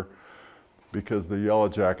sugar, because the yellow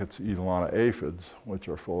jackets eat a lot of aphids, which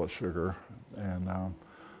are full of sugar. And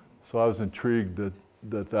so I was intrigued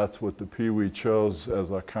that that's what the pewee chose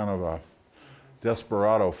as a kind of a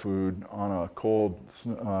desperado food on a cold,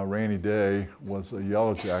 rainy day, was a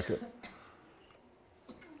yellow jacket.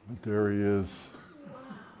 But there he is,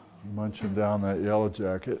 munching down that yellow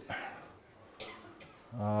jacket.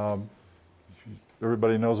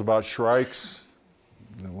 Everybody knows about shrikes.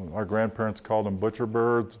 Our grandparents called them butcher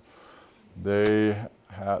birds.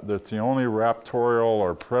 That's the only raptorial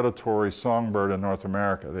or predatory songbird in North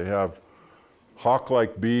America. They have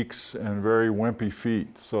hawk-like beaks and very wimpy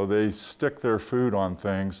feet, so they stick their food on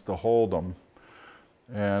things to hold them.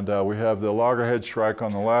 And we have the loggerhead shrike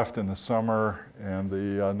on the left in the summer and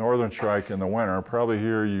the northern shrike in the winter. Probably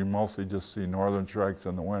here you mostly just see northern shrikes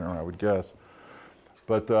in the winter, I would guess.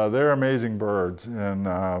 But they're amazing birds, and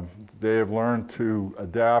they have learned to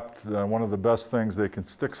adapt. One of the best things they can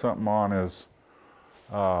stick something on is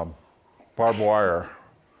barbed wire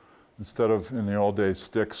instead of, in the old days,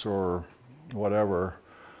 sticks or whatever.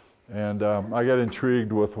 And I get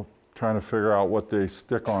intrigued with trying to figure out what they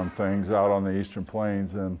stick on things out on the eastern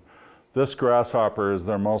plains. And this grasshopper is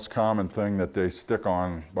their most common thing that they stick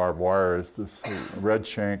on barbed wire. Is this red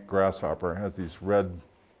shank grasshopper. It has these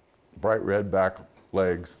bright red back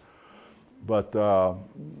legs. But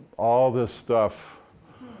all this stuff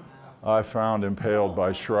I found impaled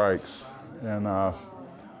by shrikes. And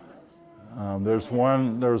there was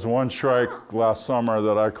one shrike last summer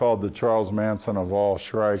that I called the Charles Manson of all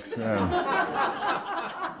shrikes. And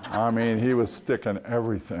I mean, he was sticking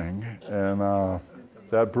everything. And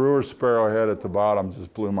that brewer's sparrowhead at the bottom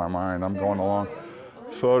just blew my mind. I'm going along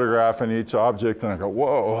photographing each object, and I go,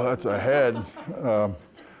 whoa, that's a head.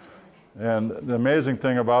 And the amazing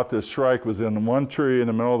thing about this shrike was in one tree in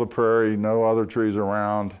the middle of the prairie, no other trees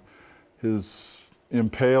around. His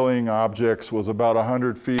impaling objects was about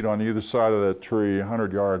 100 feet on either side of that tree,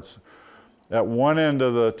 100 yards. At one end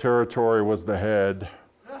of the territory was the head.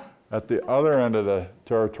 At the other end of the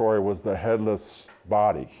territory was the headless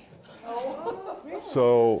body.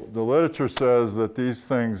 So the literature says that these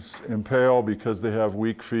things impale because they have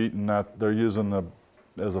weak feet and that they're using them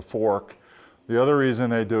as a fork. The other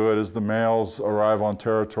reason they do it is the males arrive on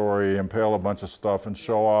territory, impale a bunch of stuff, and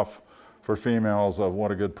show off for females of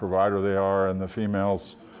what a good provider they are, and the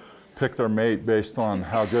females pick their mate based on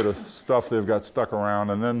how good of stuff they've got stuck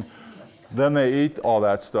around, and then they eat all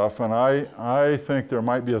that stuff. And I think there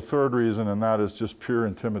might be a third reason, and that is just pure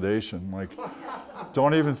intimidation. Like,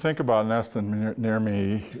 don't even think about nesting near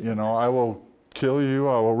me. You know, I will kill you,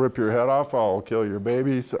 I will rip your head off, I will kill your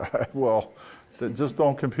babies, I will. Just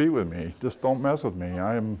don't compete with me. Just don't mess with me.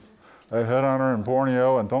 I am a headhunter in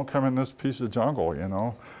Borneo, and don't come in this piece of jungle, you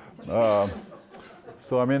know.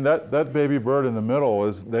 So I mean, that baby bird in the middle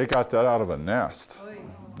they got that out of a nest.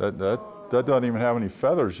 That doesn't even have any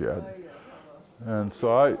feathers yet. And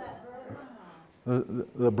so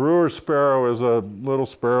the brewer's sparrow is a little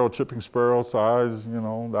sparrow, chipping sparrow size, you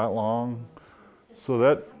know, that long. So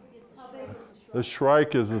the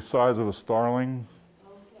shrike is the size of a starling.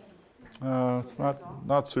 It's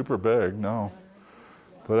not super big, no.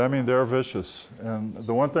 But I mean, they're vicious. And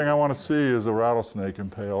the one thing I want to see is a rattlesnake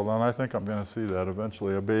impaled, and I think I'm going to see that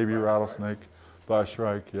eventually, a baby rattlesnake by a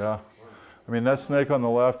shrike, yeah. I mean, that snake on the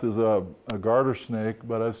left is a garter snake,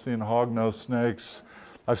 but I've seen hog-nosed snakes.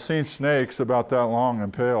 I've seen snakes about that long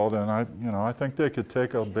impaled, and I think they could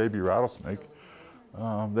take a baby rattlesnake.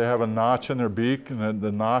 They have a notch in their beak, and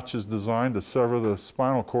the notch is designed to sever the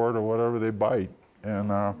spinal cord or whatever they bite.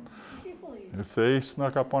 And if they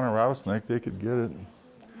snuck up on a rattlesnake, they could get it.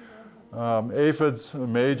 Aphids, a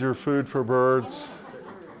major food for birds.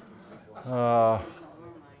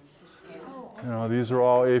 These are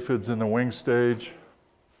all aphids in the wing stage.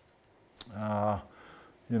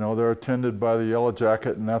 They're attended by the yellow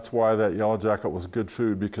jacket, and that's why that yellow jacket was good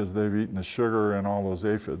food, because they've eaten the sugar in all those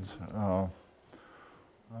aphids.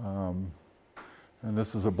 And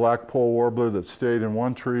this is a black-poll warbler that stayed in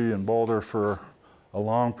one tree in Boulder for a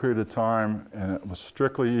long period of time, and it was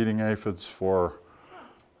strictly eating aphids for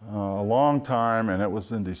a long time, and it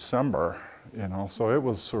was in December, so it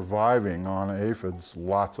was surviving on aphids,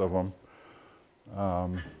 lots of them.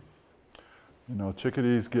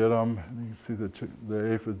 Chickadees get them. You can see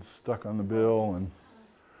the aphids stuck on the bill.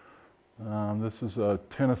 And this is a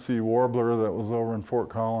Tennessee warbler that was over in Fort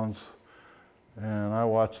Collins. And I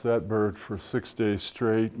watched that bird for 6 days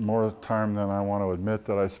straight, more time than I want to admit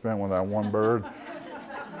that I spent with that one bird.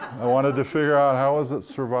 I wanted to figure out how was it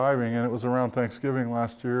surviving, and it was around Thanksgiving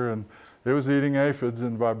last year, and it was eating aphids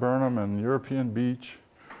in Viburnum and European Beach.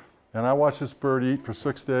 And I watched this bird eat for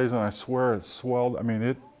 6 days, and I swear it swelled. I mean,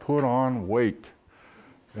 it put on weight.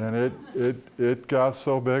 And it got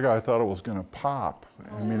so big, I thought it was going to pop.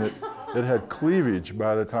 I mean, it had cleavage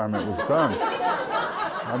by the time it was done.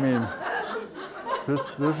 I mean,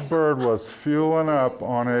 this bird was fueling up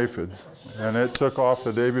on aphids, and it took off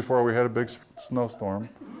the day before we had a big snowstorm,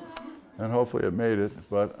 and hopefully it made it.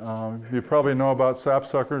 But you probably know about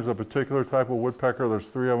sapsuckers, a particular type of woodpecker. There's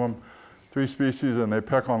 3 of them. 3 species, and they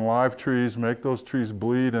peck on live trees, make those trees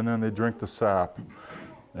bleed, and then they drink the sap.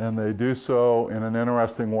 And they do so in an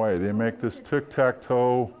interesting way. They make this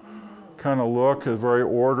tic-tac-toe kind of look, is very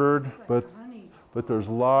ordered, but there's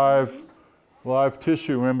live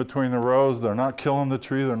tissue in between the rows. They're not killing the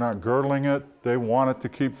tree, they're not girdling it. They want it to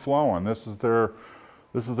keep flowing. This is their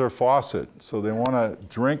faucet. So they want to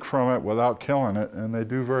drink from it without killing it, and they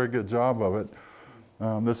do a very good job of it.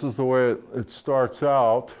 This is the way it starts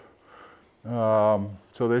out.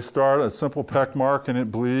 So they start a simple peck mark and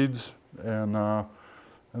it bleeds, and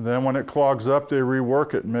then when it clogs up, they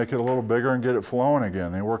rework it and make it a little bigger and get it flowing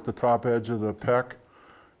again. They work the top edge of the peck.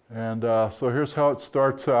 And so here's how it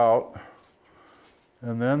starts out.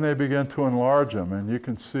 And then they begin to enlarge them. And you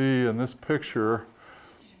can see in this picture,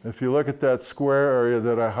 if you look at that square area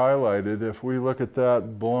that I highlighted, if we look at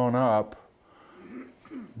that blown up,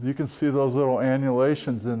 you can see those little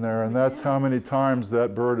annulations in there, and that's how many times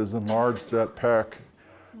that bird has enlarged that peck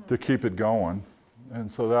to keep it going.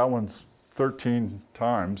 And so that one's 13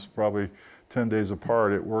 times, probably 10 days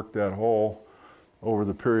apart. It worked that hole over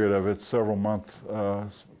the period of its several-month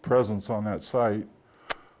presence on that site.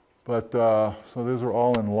 But so these are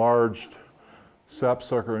all enlarged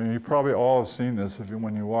sapsucker, and you probably all have seen this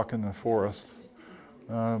when you walk in the forest.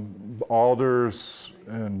 Alders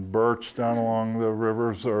and birch down along the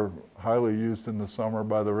rivers are highly used in the summer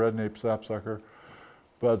by the red-naped sapsucker.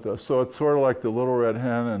 But so it's sort of like the little red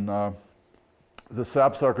hen, and the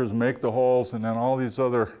sapsuckers make the holes, and then all these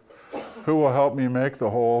other, who will help me make the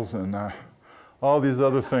holes, and all these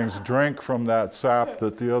other things drink from that sap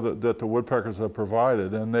that the woodpeckers have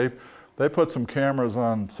provided. And they put some cameras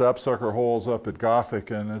on sapsucker holes up at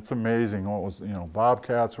Gothic, and it's amazing what was,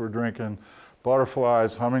 bobcats were drinking,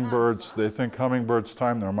 butterflies, hummingbirds. They think hummingbirds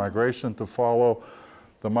time their migration to follow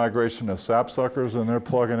the migration of sapsuckers, and they're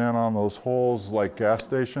plugging in on those holes like gas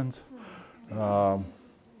stations.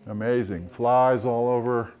 Amazing. Flies all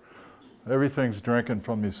over. Everything's drinking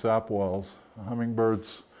from these sap wells.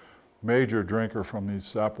 Hummingbirds, major drinker from these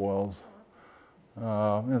sap wells.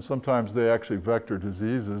 And sometimes they actually vector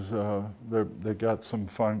diseases. They got some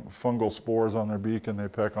fungal spores on their beak, and they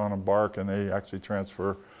peck on a bark, and they actually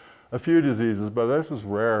transfer a few diseases, but this is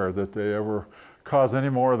rare that they ever cause any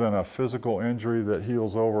more than a physical injury that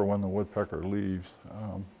heals over when the woodpecker leaves.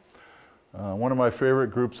 One of my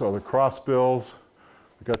favorite groups are the crossbills.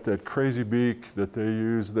 They got that crazy beak that they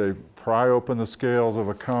use. They pry open the scales of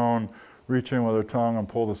a cone, reach in with their tongue and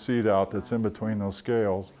pull the seed out that's in between those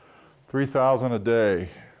scales. 3,000 a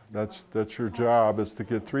day. That's your job, is to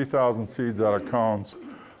get 3,000 seeds out of cones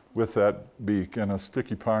with that beak, and a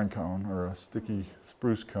sticky pine cone or a sticky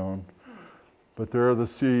spruce cone. But there are the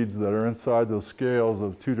seeds that are inside those scales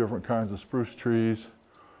of 2 different kinds of spruce trees.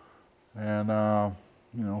 And,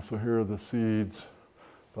 so here are the seeds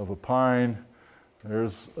of a pine.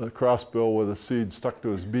 There's a crossbill with a seed stuck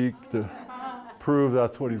to his beak to prove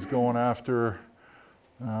that's what he's going after.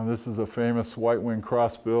 This is a famous white-winged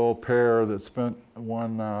crossbill pair that spent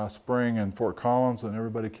one spring in Fort Collins, and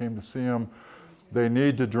everybody came to see them. They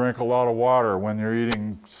need to drink a lot of water when you're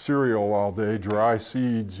eating cereal all day, dry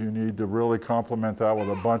seeds. You need to really complement that with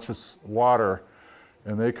a bunch of water.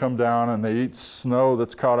 And they come down and they eat snow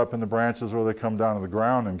that's caught up in the branches, or they come down to the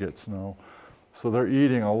ground and get snow. So they're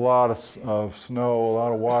eating a lot of snow, a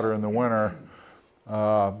lot of water in the winter.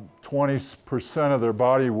 20% of their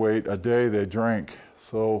body weight a day they drink.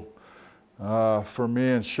 So for me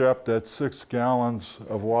and Shep, that's 6 gallons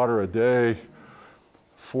of water a day.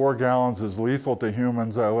 4 gallons is lethal to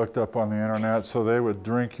humans, I looked up on the internet, so they would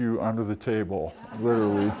drink you under the table,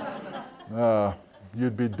 literally.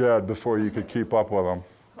 You'd be dead before you could keep up with them.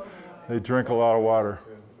 They drink a lot of water.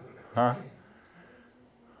 Huh?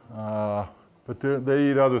 But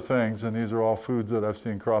they eat other things, and these are all foods that I've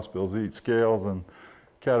seen crossbills eat: scales and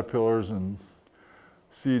caterpillars and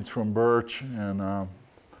seeds from birch. And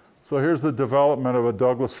so here's the development of a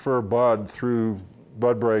Douglas fir bud through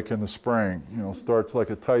bud break in the spring. Starts like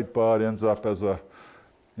a tight bud, ends up as a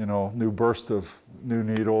new burst of new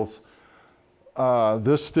needles.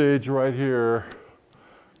 This stage right here,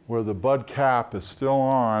 where the bud cap is still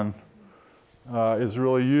on, is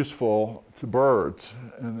really useful to birds.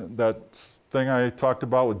 And that thing I talked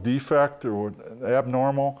about with defect or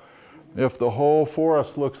abnormal, if the whole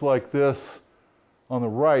forest looks like this on the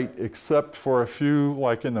right, except for a few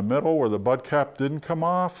like in the middle where the bud cap didn't come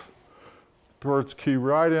off, birds key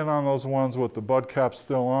right in on those ones with the bud cap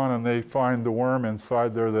still on, and they find the worm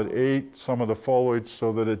inside there that ate some of the foliage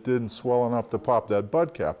so that it didn't swell enough to pop that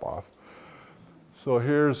bud cap off. So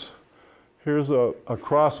here's a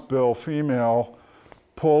crossbill female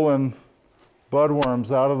pulling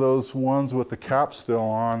budworms out of those ones with the cap still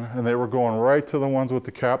on, and they were going right to the ones with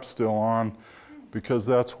the cap still on, because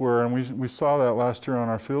that's where, and we saw that last year on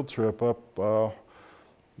our field trip up,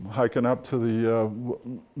 hiking up to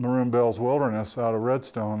the Maroon Bells Wilderness out of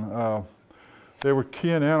Redstone. They were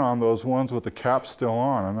keying in on those ones with the cap still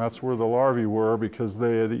on, and that's where the larvae were, because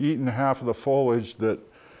they had eaten half of the foliage that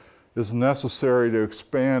is necessary to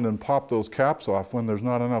expand and pop those caps off. When there's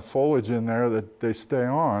not enough foliage in there, that they stay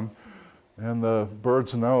on, and the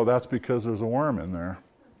birds know that's because there's a worm in there.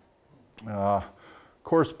 Of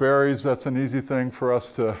course, berries, that's an easy thing for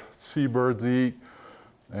us to see birds eat,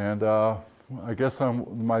 and I guess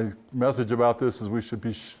my message about this is we should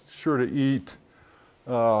be sure to eat.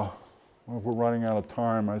 Well, we're running out of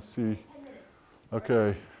time. I see.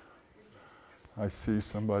 Okay. I see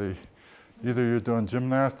somebody. Either you're doing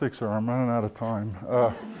gymnastics or I'm running out of time.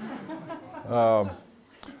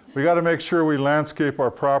 We got to make sure we landscape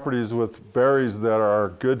our properties with berries that are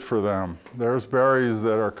good for them. There's berries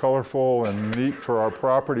that are colorful and neat for our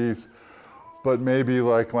properties, but maybe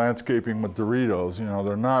like landscaping with Doritos. You know,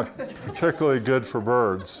 they're not particularly good for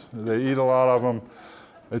birds. They eat a lot of them.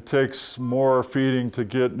 It takes more feeding to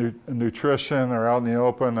get nutrition. They're out in the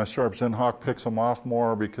open. A sharp-shinned hawk picks them off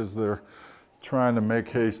more because they're trying to make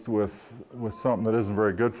haste with something that isn't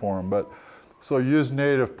very good for them. But so use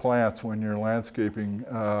native plants when you're landscaping.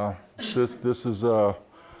 This is you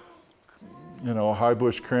know, high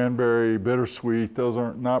bush cranberry, bittersweet. Those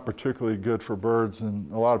are not particularly good for birds, and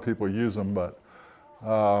a lot of people use them. But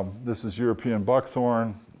this is European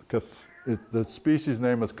buckthorn. The species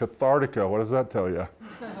name is cathartica. What does that tell you?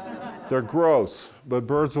 They're gross, but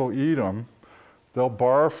birds will eat them. They'll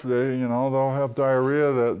barf. They'll have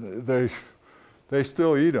diarrhea. That they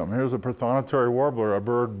still eat them. Here's a prothonotary warbler, a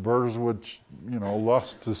bird birds would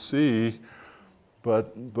lust to see,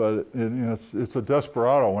 but it's a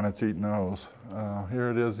desperado when it's eating those.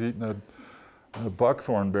 Here it is eating a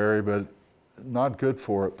buckthorn berry, but not good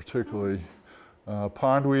for it particularly.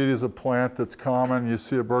 Pondweed is a plant that's common. You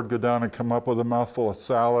see a bird go down and come up with a mouthful of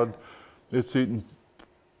salad. It's eaten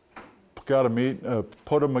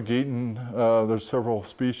potamogeton. There's several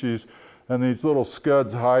species. And these little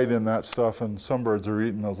scuds hide in that stuff, and some birds are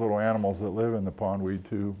eating those little animals that live in the pondweed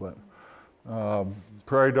too. But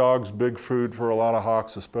prairie dogs, big food for a lot of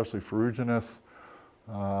hawks, especially ferruginous.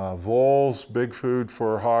 Voles, big food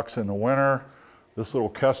for hawks in the winter. This little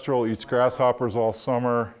kestrel eats grasshoppers all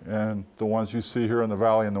summer, and the ones you see here in the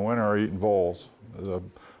valley in the winter are eating voles. The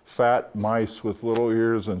fat mice with little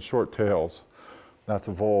ears and short tails. That's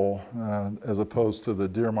a vole, as opposed to the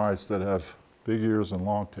deer mice that have big ears and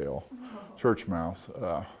long tail. Church mouse.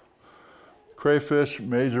 Crayfish,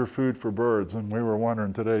 major food for birds, and we were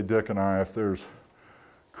wondering today, Dick and I, if there's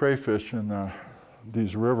crayfish in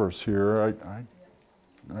these rivers here.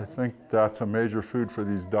 I think that's a major food for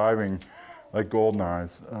these diving, like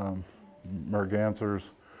goldeneyes, mergansers,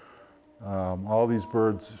 all these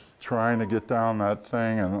birds trying to get down that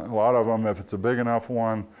thing, and a lot of them, if it's a big enough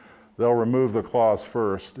one, they'll remove the claws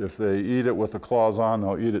first. If they eat it with the claws on,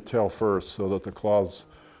 they'll eat it tail first, so that the claws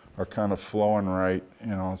are kind of flowing right.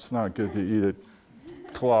 It's not good to eat it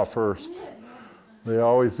claw first. They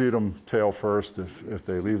always eat them tail first if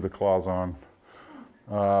they leave the claws on.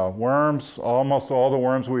 Worms, almost all the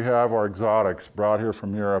worms we have are exotics, brought here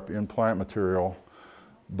from Europe in plant material.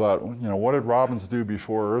 But what did robins do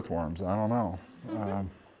before earthworms? I don't know.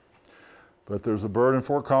 But there's a bird in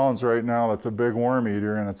Fort Collins right now that's a big worm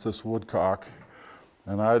eater, and it's this woodcock.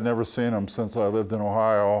 And I had never seen him since I lived in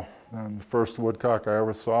Ohio. And the first woodcock I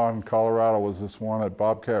ever saw in Colorado was this one at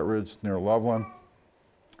Bobcat Ridge near Loveland.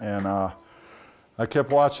 And I kept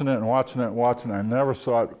watching it and watching it and watching it. I never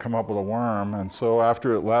saw it come up with a worm. And so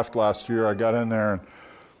after it left last year, I got in there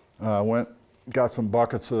and got some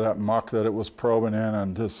buckets of that muck that it was probing in,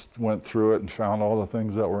 and just went through it and found all the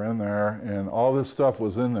things that were in there. And all this stuff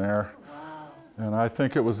was in there. Wow. And I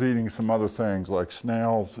think it was eating some other things like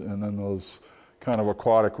snails, and then those kind of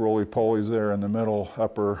aquatic roly-polies there in the middle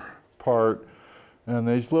upper part. And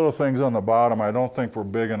these little things on the bottom, I don't think were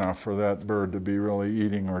big enough for that bird to be really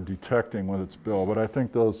eating or detecting with its bill. But I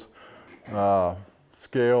think those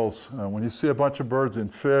scales, when you see a bunch of birds in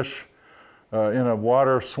fish, in a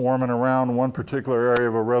water swarming around one particular area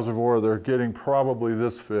of a reservoir, they're getting probably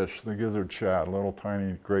this fish, the gizzard shad, a little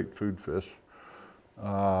tiny, great food fish.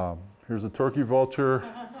 Here's a turkey vulture.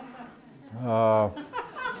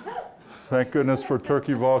 Thank goodness for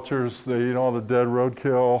turkey vultures. They eat all the dead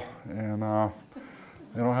roadkill, and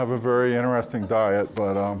they don't have a very interesting diet,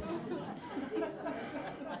 but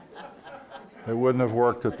it wouldn't have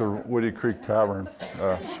worked at the Woody Creek Tavern,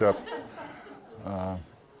 Shep.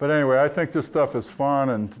 But anyway, I think this stuff is fun,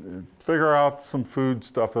 and figure out some food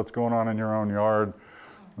stuff that's going on in your own yard.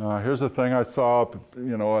 Here's a thing I saw up,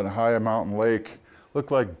 you know, at High Mountain Lake. Looked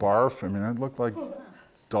like barf. I mean, it looked like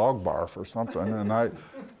dog barf or something. And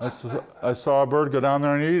I saw a bird go down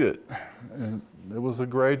there and eat it. And it was a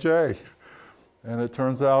gray jay. And it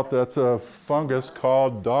turns out that's a fungus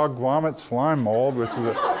called dog vomit slime mold, which is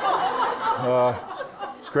a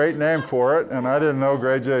great name for it. And I didn't know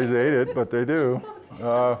gray jays ate it, but they do.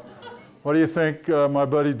 What do you think my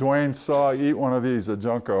buddy Dwayne saw eat one of these, a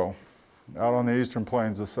junco, out on the eastern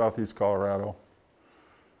plains of southeast Colorado?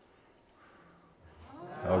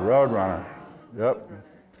 A roadrunner. Yep.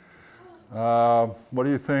 What do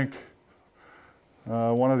you think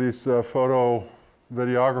one of these photo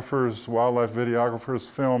videographers, wildlife videographers,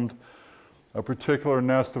 filmed a particular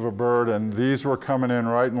nest of a bird, and these were coming in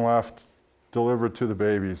right and left, delivered to the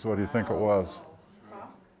babies. What do you think it was?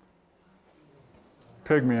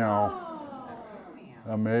 Pygmy owl.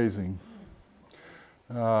 Amazing.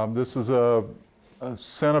 This is a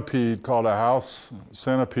centipede called a house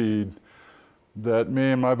centipede that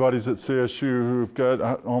me and my buddies at CSU, who've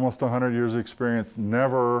got almost 100 years experience,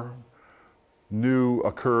 never knew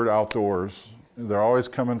occurred outdoors. They're always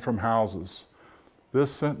coming from houses.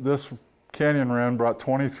 This canyon wren brought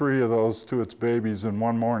 23 of those to its babies in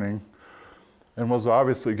one morning and was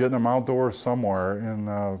obviously getting them outdoors somewhere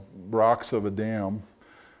in rocks of a dam.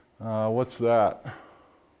 What's that?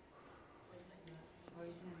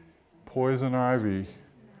 Poison ivy.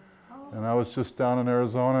 And I was just down in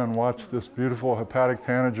Arizona and watched this beautiful hepatic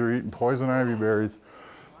tanager eating poison ivy berries.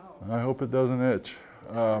 I hope it doesn't itch.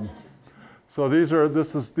 So these are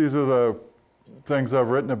the things I've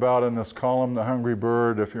written about in this column, The Hungry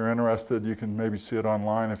Bird. If you're interested, you can maybe see it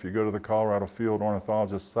online if you go to the Colorado Field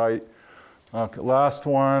Ornithologist site. Last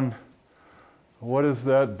one. What is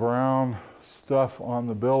that brown stuff on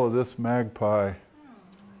the bill of this magpie?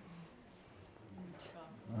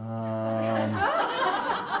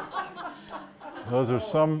 Those are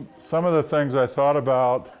some of the things I thought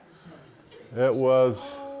about. It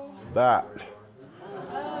was that.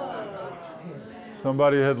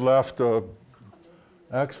 Somebody had left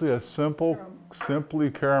actually a simply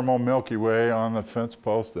caramel Milky Way on the fence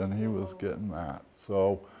post, and he was getting that.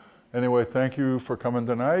 So anyway, thank you for coming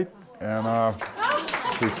tonight, and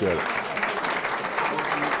appreciate it.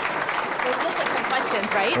 We'll take some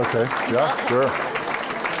questions, right? Okay, yeah, sure.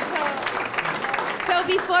 So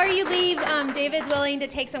before you leave, David's willing to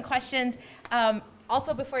take some questions.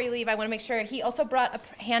 Also, before you leave, I want to make sure he also brought a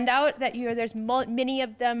handout that there's many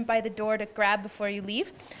of them by the door to grab before you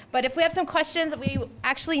leave. But if we have some questions, we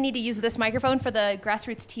actually need to use this microphone for the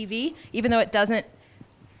Grassroots TV, even though it doesn't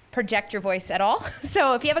project your voice at all.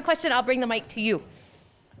 So if you have a question, I'll bring the mic to you.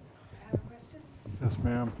 I have a question. Yes,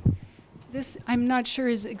 ma'am. This, I'm not sure,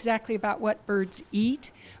 is exactly about what birds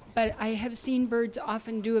eat, but I have seen birds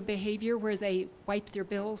often do a behavior where they wipe their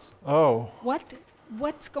bills. Oh.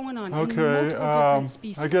 What's going on in Okay, multiple different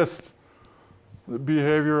species? I guess the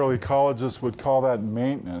behavioral ecologists would call that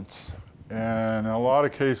maintenance. And in a lot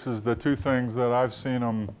of cases, the two things that I've seen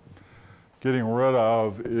them getting rid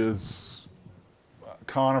of is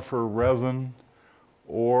conifer resin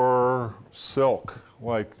or silk,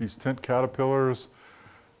 like these tent caterpillars.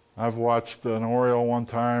 I've watched an oriole one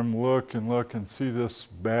time look and see this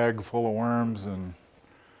bag full of worms, and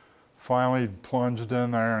finally plunged in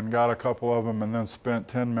there and got a couple of them, and then spent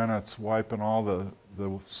 10 minutes wiping all the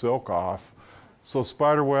silk off. So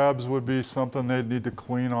spider webs would be something they'd need to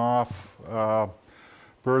clean off.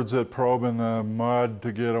 Birds that probe in the mud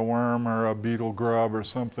to get a worm or a beetle grub or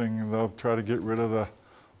something, they'll try to get rid of the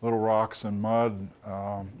little rocks and mud.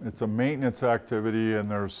 It's a maintenance activity, and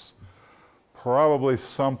there's probably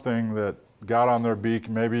something that got on their beak.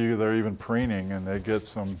 Maybe they're even preening and they get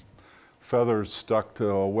some feathers stuck to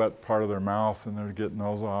a wet part of their mouth and they're getting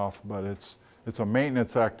those off. But it's a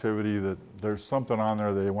maintenance activity that there's something on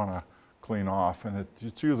there they want to clean off, and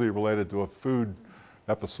it's usually related to a food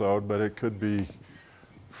episode, but it could be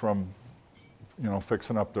from,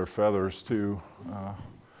 fixing up their feathers too.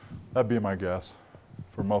 That'd be my guess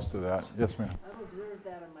for most of that. Yes, ma'am. I've observed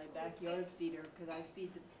that on my backyard feeder because I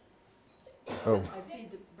feed the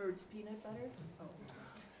birds peanut butter. Oh.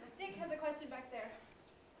 Dick has a question back there.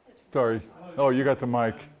 Sorry. Oh, you got the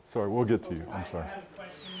mic. Sorry, we'll get to you. I'm sorry. I have a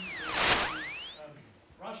question.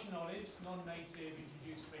 Russian olives, non-native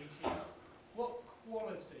introduced species. What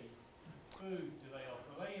quality food do they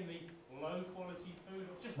offer? Are they in the low quality food,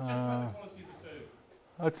 or just about the quality of the food?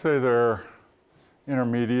 I'd say they're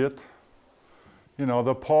intermediate.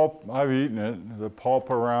 The pulp, I've eaten it. The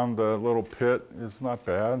pulp around the little pit is not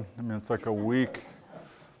bad. I mean, it's like a weak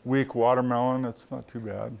weak watermelon. It's not too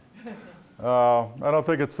bad. I don't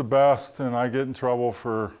think it's the best, and I get in trouble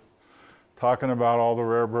for talking about all the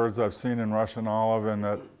rare birds I've seen in Russian olive and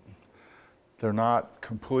that they're not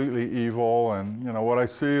completely evil. And you know, what I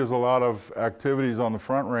see is a lot of activities on the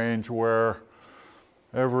Front Range where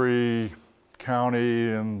every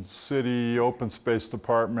county and city open space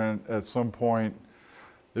department at some point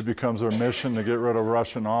it becomes their mission to get rid of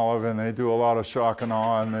Russian olive, and they do a lot of shock and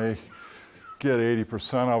awe, and they get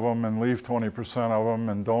 80% of them and leave 20% of them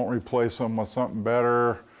and don't replace them with something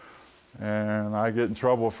better. And I get in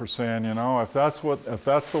trouble for saying, you know, if that's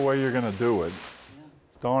the way you're going to do it,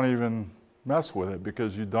 don't even mess with it,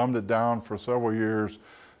 because you dumbed it down for several years.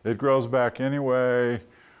 It grows back anyway.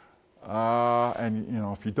 And you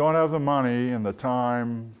know, if you don't have the money and the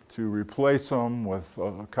time to replace them with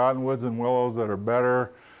cottonwoods and willows that are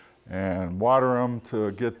better, and water them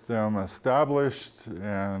to get them established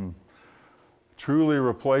and truly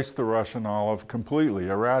replace the Russian olive completely,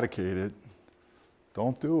 eradicate it,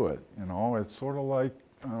 don't do it. You know, it's sort of like,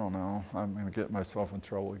 I don't know, I'm going to get myself in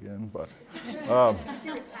trouble again, but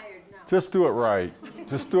just do it right.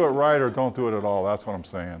 Just do it right, or don't do it at all. That's what I'm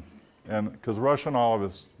saying. And because Russian olive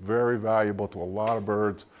is very valuable to a lot of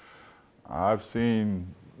birds. I've seen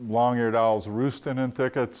long-eared owls roosting in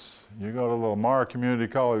thickets. You go to Little Mara Community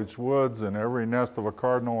College woods, and every nest of a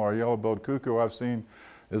cardinal or yellow-billed cuckoo I've seen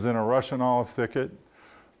is in a Russian olive thicket.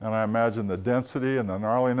 And I imagine the density and the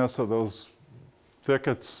gnarliness of those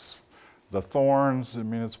thickets, the thorns, I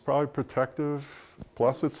mean, it's probably protective,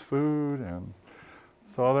 plus it's food. And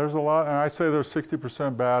so there's a lot, and I say there's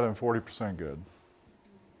 60% bad and 40% good.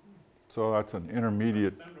 So that's an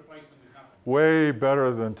intermediate, way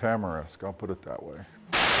better than tamarisk, I'll put it that way.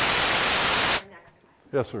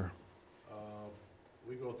 Yes, sir.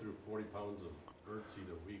 We go through 40 pounds of birdseed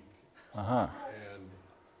a week, Uh-huh. and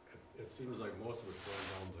it seems like most of it's going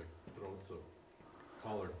down the throats of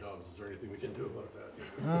collared doves. Is there anything we can do about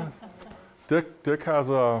that? Dick has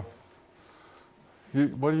a,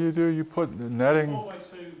 what do? You put netting?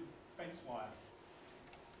 4x2 fence wire.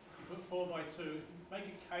 You put 4x2, make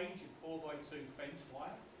a cage of 4x2 fence wire,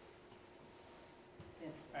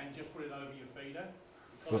 and just put it over your feeder.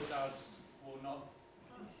 The collared doves will not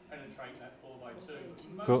penetrate that 4x2.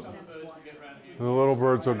 Most other birds will get around here. The little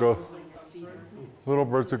birds will go. Little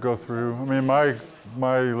birds will go through. I mean,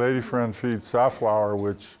 my lady friend feeds safflower,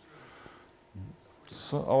 which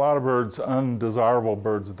a lot of birds, undesirable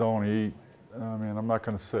birds, don't eat. I mean, I'm not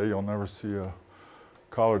going to say you'll never see a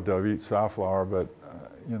collared dove eat safflower, but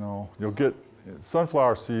you know, you'll get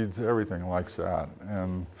sunflower seeds. Everything likes that,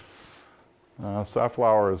 and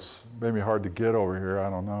safflower is maybe hard to get over here. I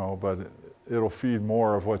don't know, but it'll feed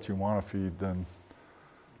more of what you want to feed than.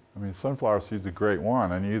 I mean, sunflower seed's a great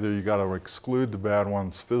one, and either you got to exclude the bad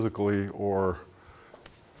ones physically or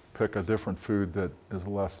pick a different food that is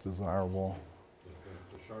less desirable.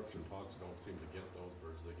 The sharps and hawks don't seem to get those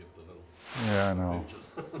birds. They get the little Yeah, I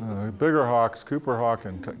know. Bigger hawks, Cooper hawk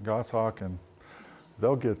and goshawk, and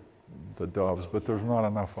they'll get the doves, but there's not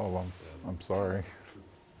enough of them. I'm sorry.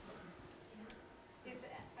 I'm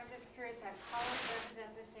just curious, are collared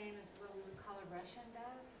doves the same as what we would call a Russian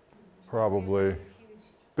dove? Probably.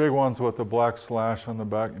 Big ones with the black slash on the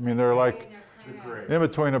back. I mean, they're like in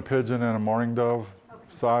between a pigeon and a mourning dove,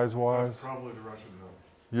 size-wise. probably the Russian dove.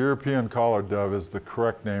 European collared dove is the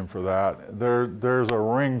correct name for that. There's a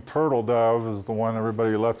ringed turtle dove is the one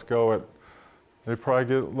everybody lets go at. They probably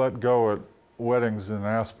get let go at weddings in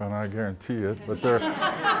Aspen, I guarantee it. But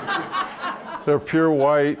they're pure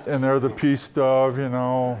white, and they're the peace dove, you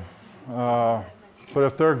know. But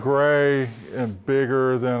if they're gray and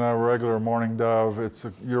bigger than a regular mourning dove, it's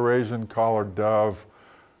a Eurasian collared dove,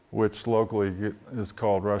 which locally is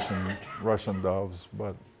called Russian doves.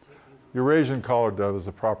 But Eurasian collared dove is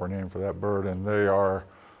the proper name for that bird, and they are,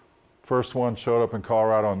 first one showed up in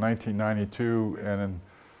Colorado in 1992, and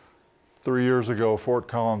 3 years ago, Fort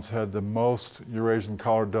Collins had the most Eurasian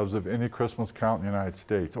collared doves of any Christmas count in the United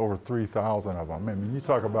States, over 3,000 of them. I mean, you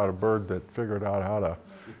talk about a bird that figured out how to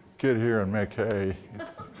get here and make hay.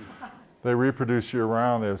 They reproduce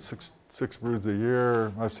year-round. They have six broods a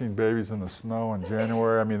year. I've seen babies in the snow in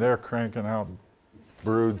January. I mean, they're cranking out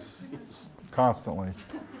broods constantly.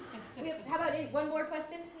 How about one more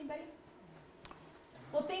question? Anybody?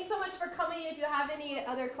 Well, thanks so much for coming. If you have any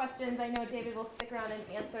other questions, I know David will stick around and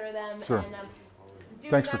answer them. Sure. And do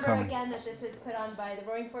Thanks for remember coming. again that this is put on by the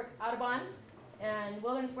Roaring Fork Audubon and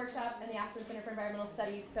Wilderness Workshop and the Aspen Center for Environmental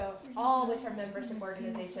Studies, so all which are membership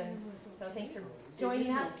organizations. So thanks for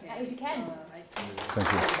joining us as you can.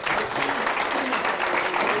 Thank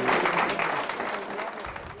you.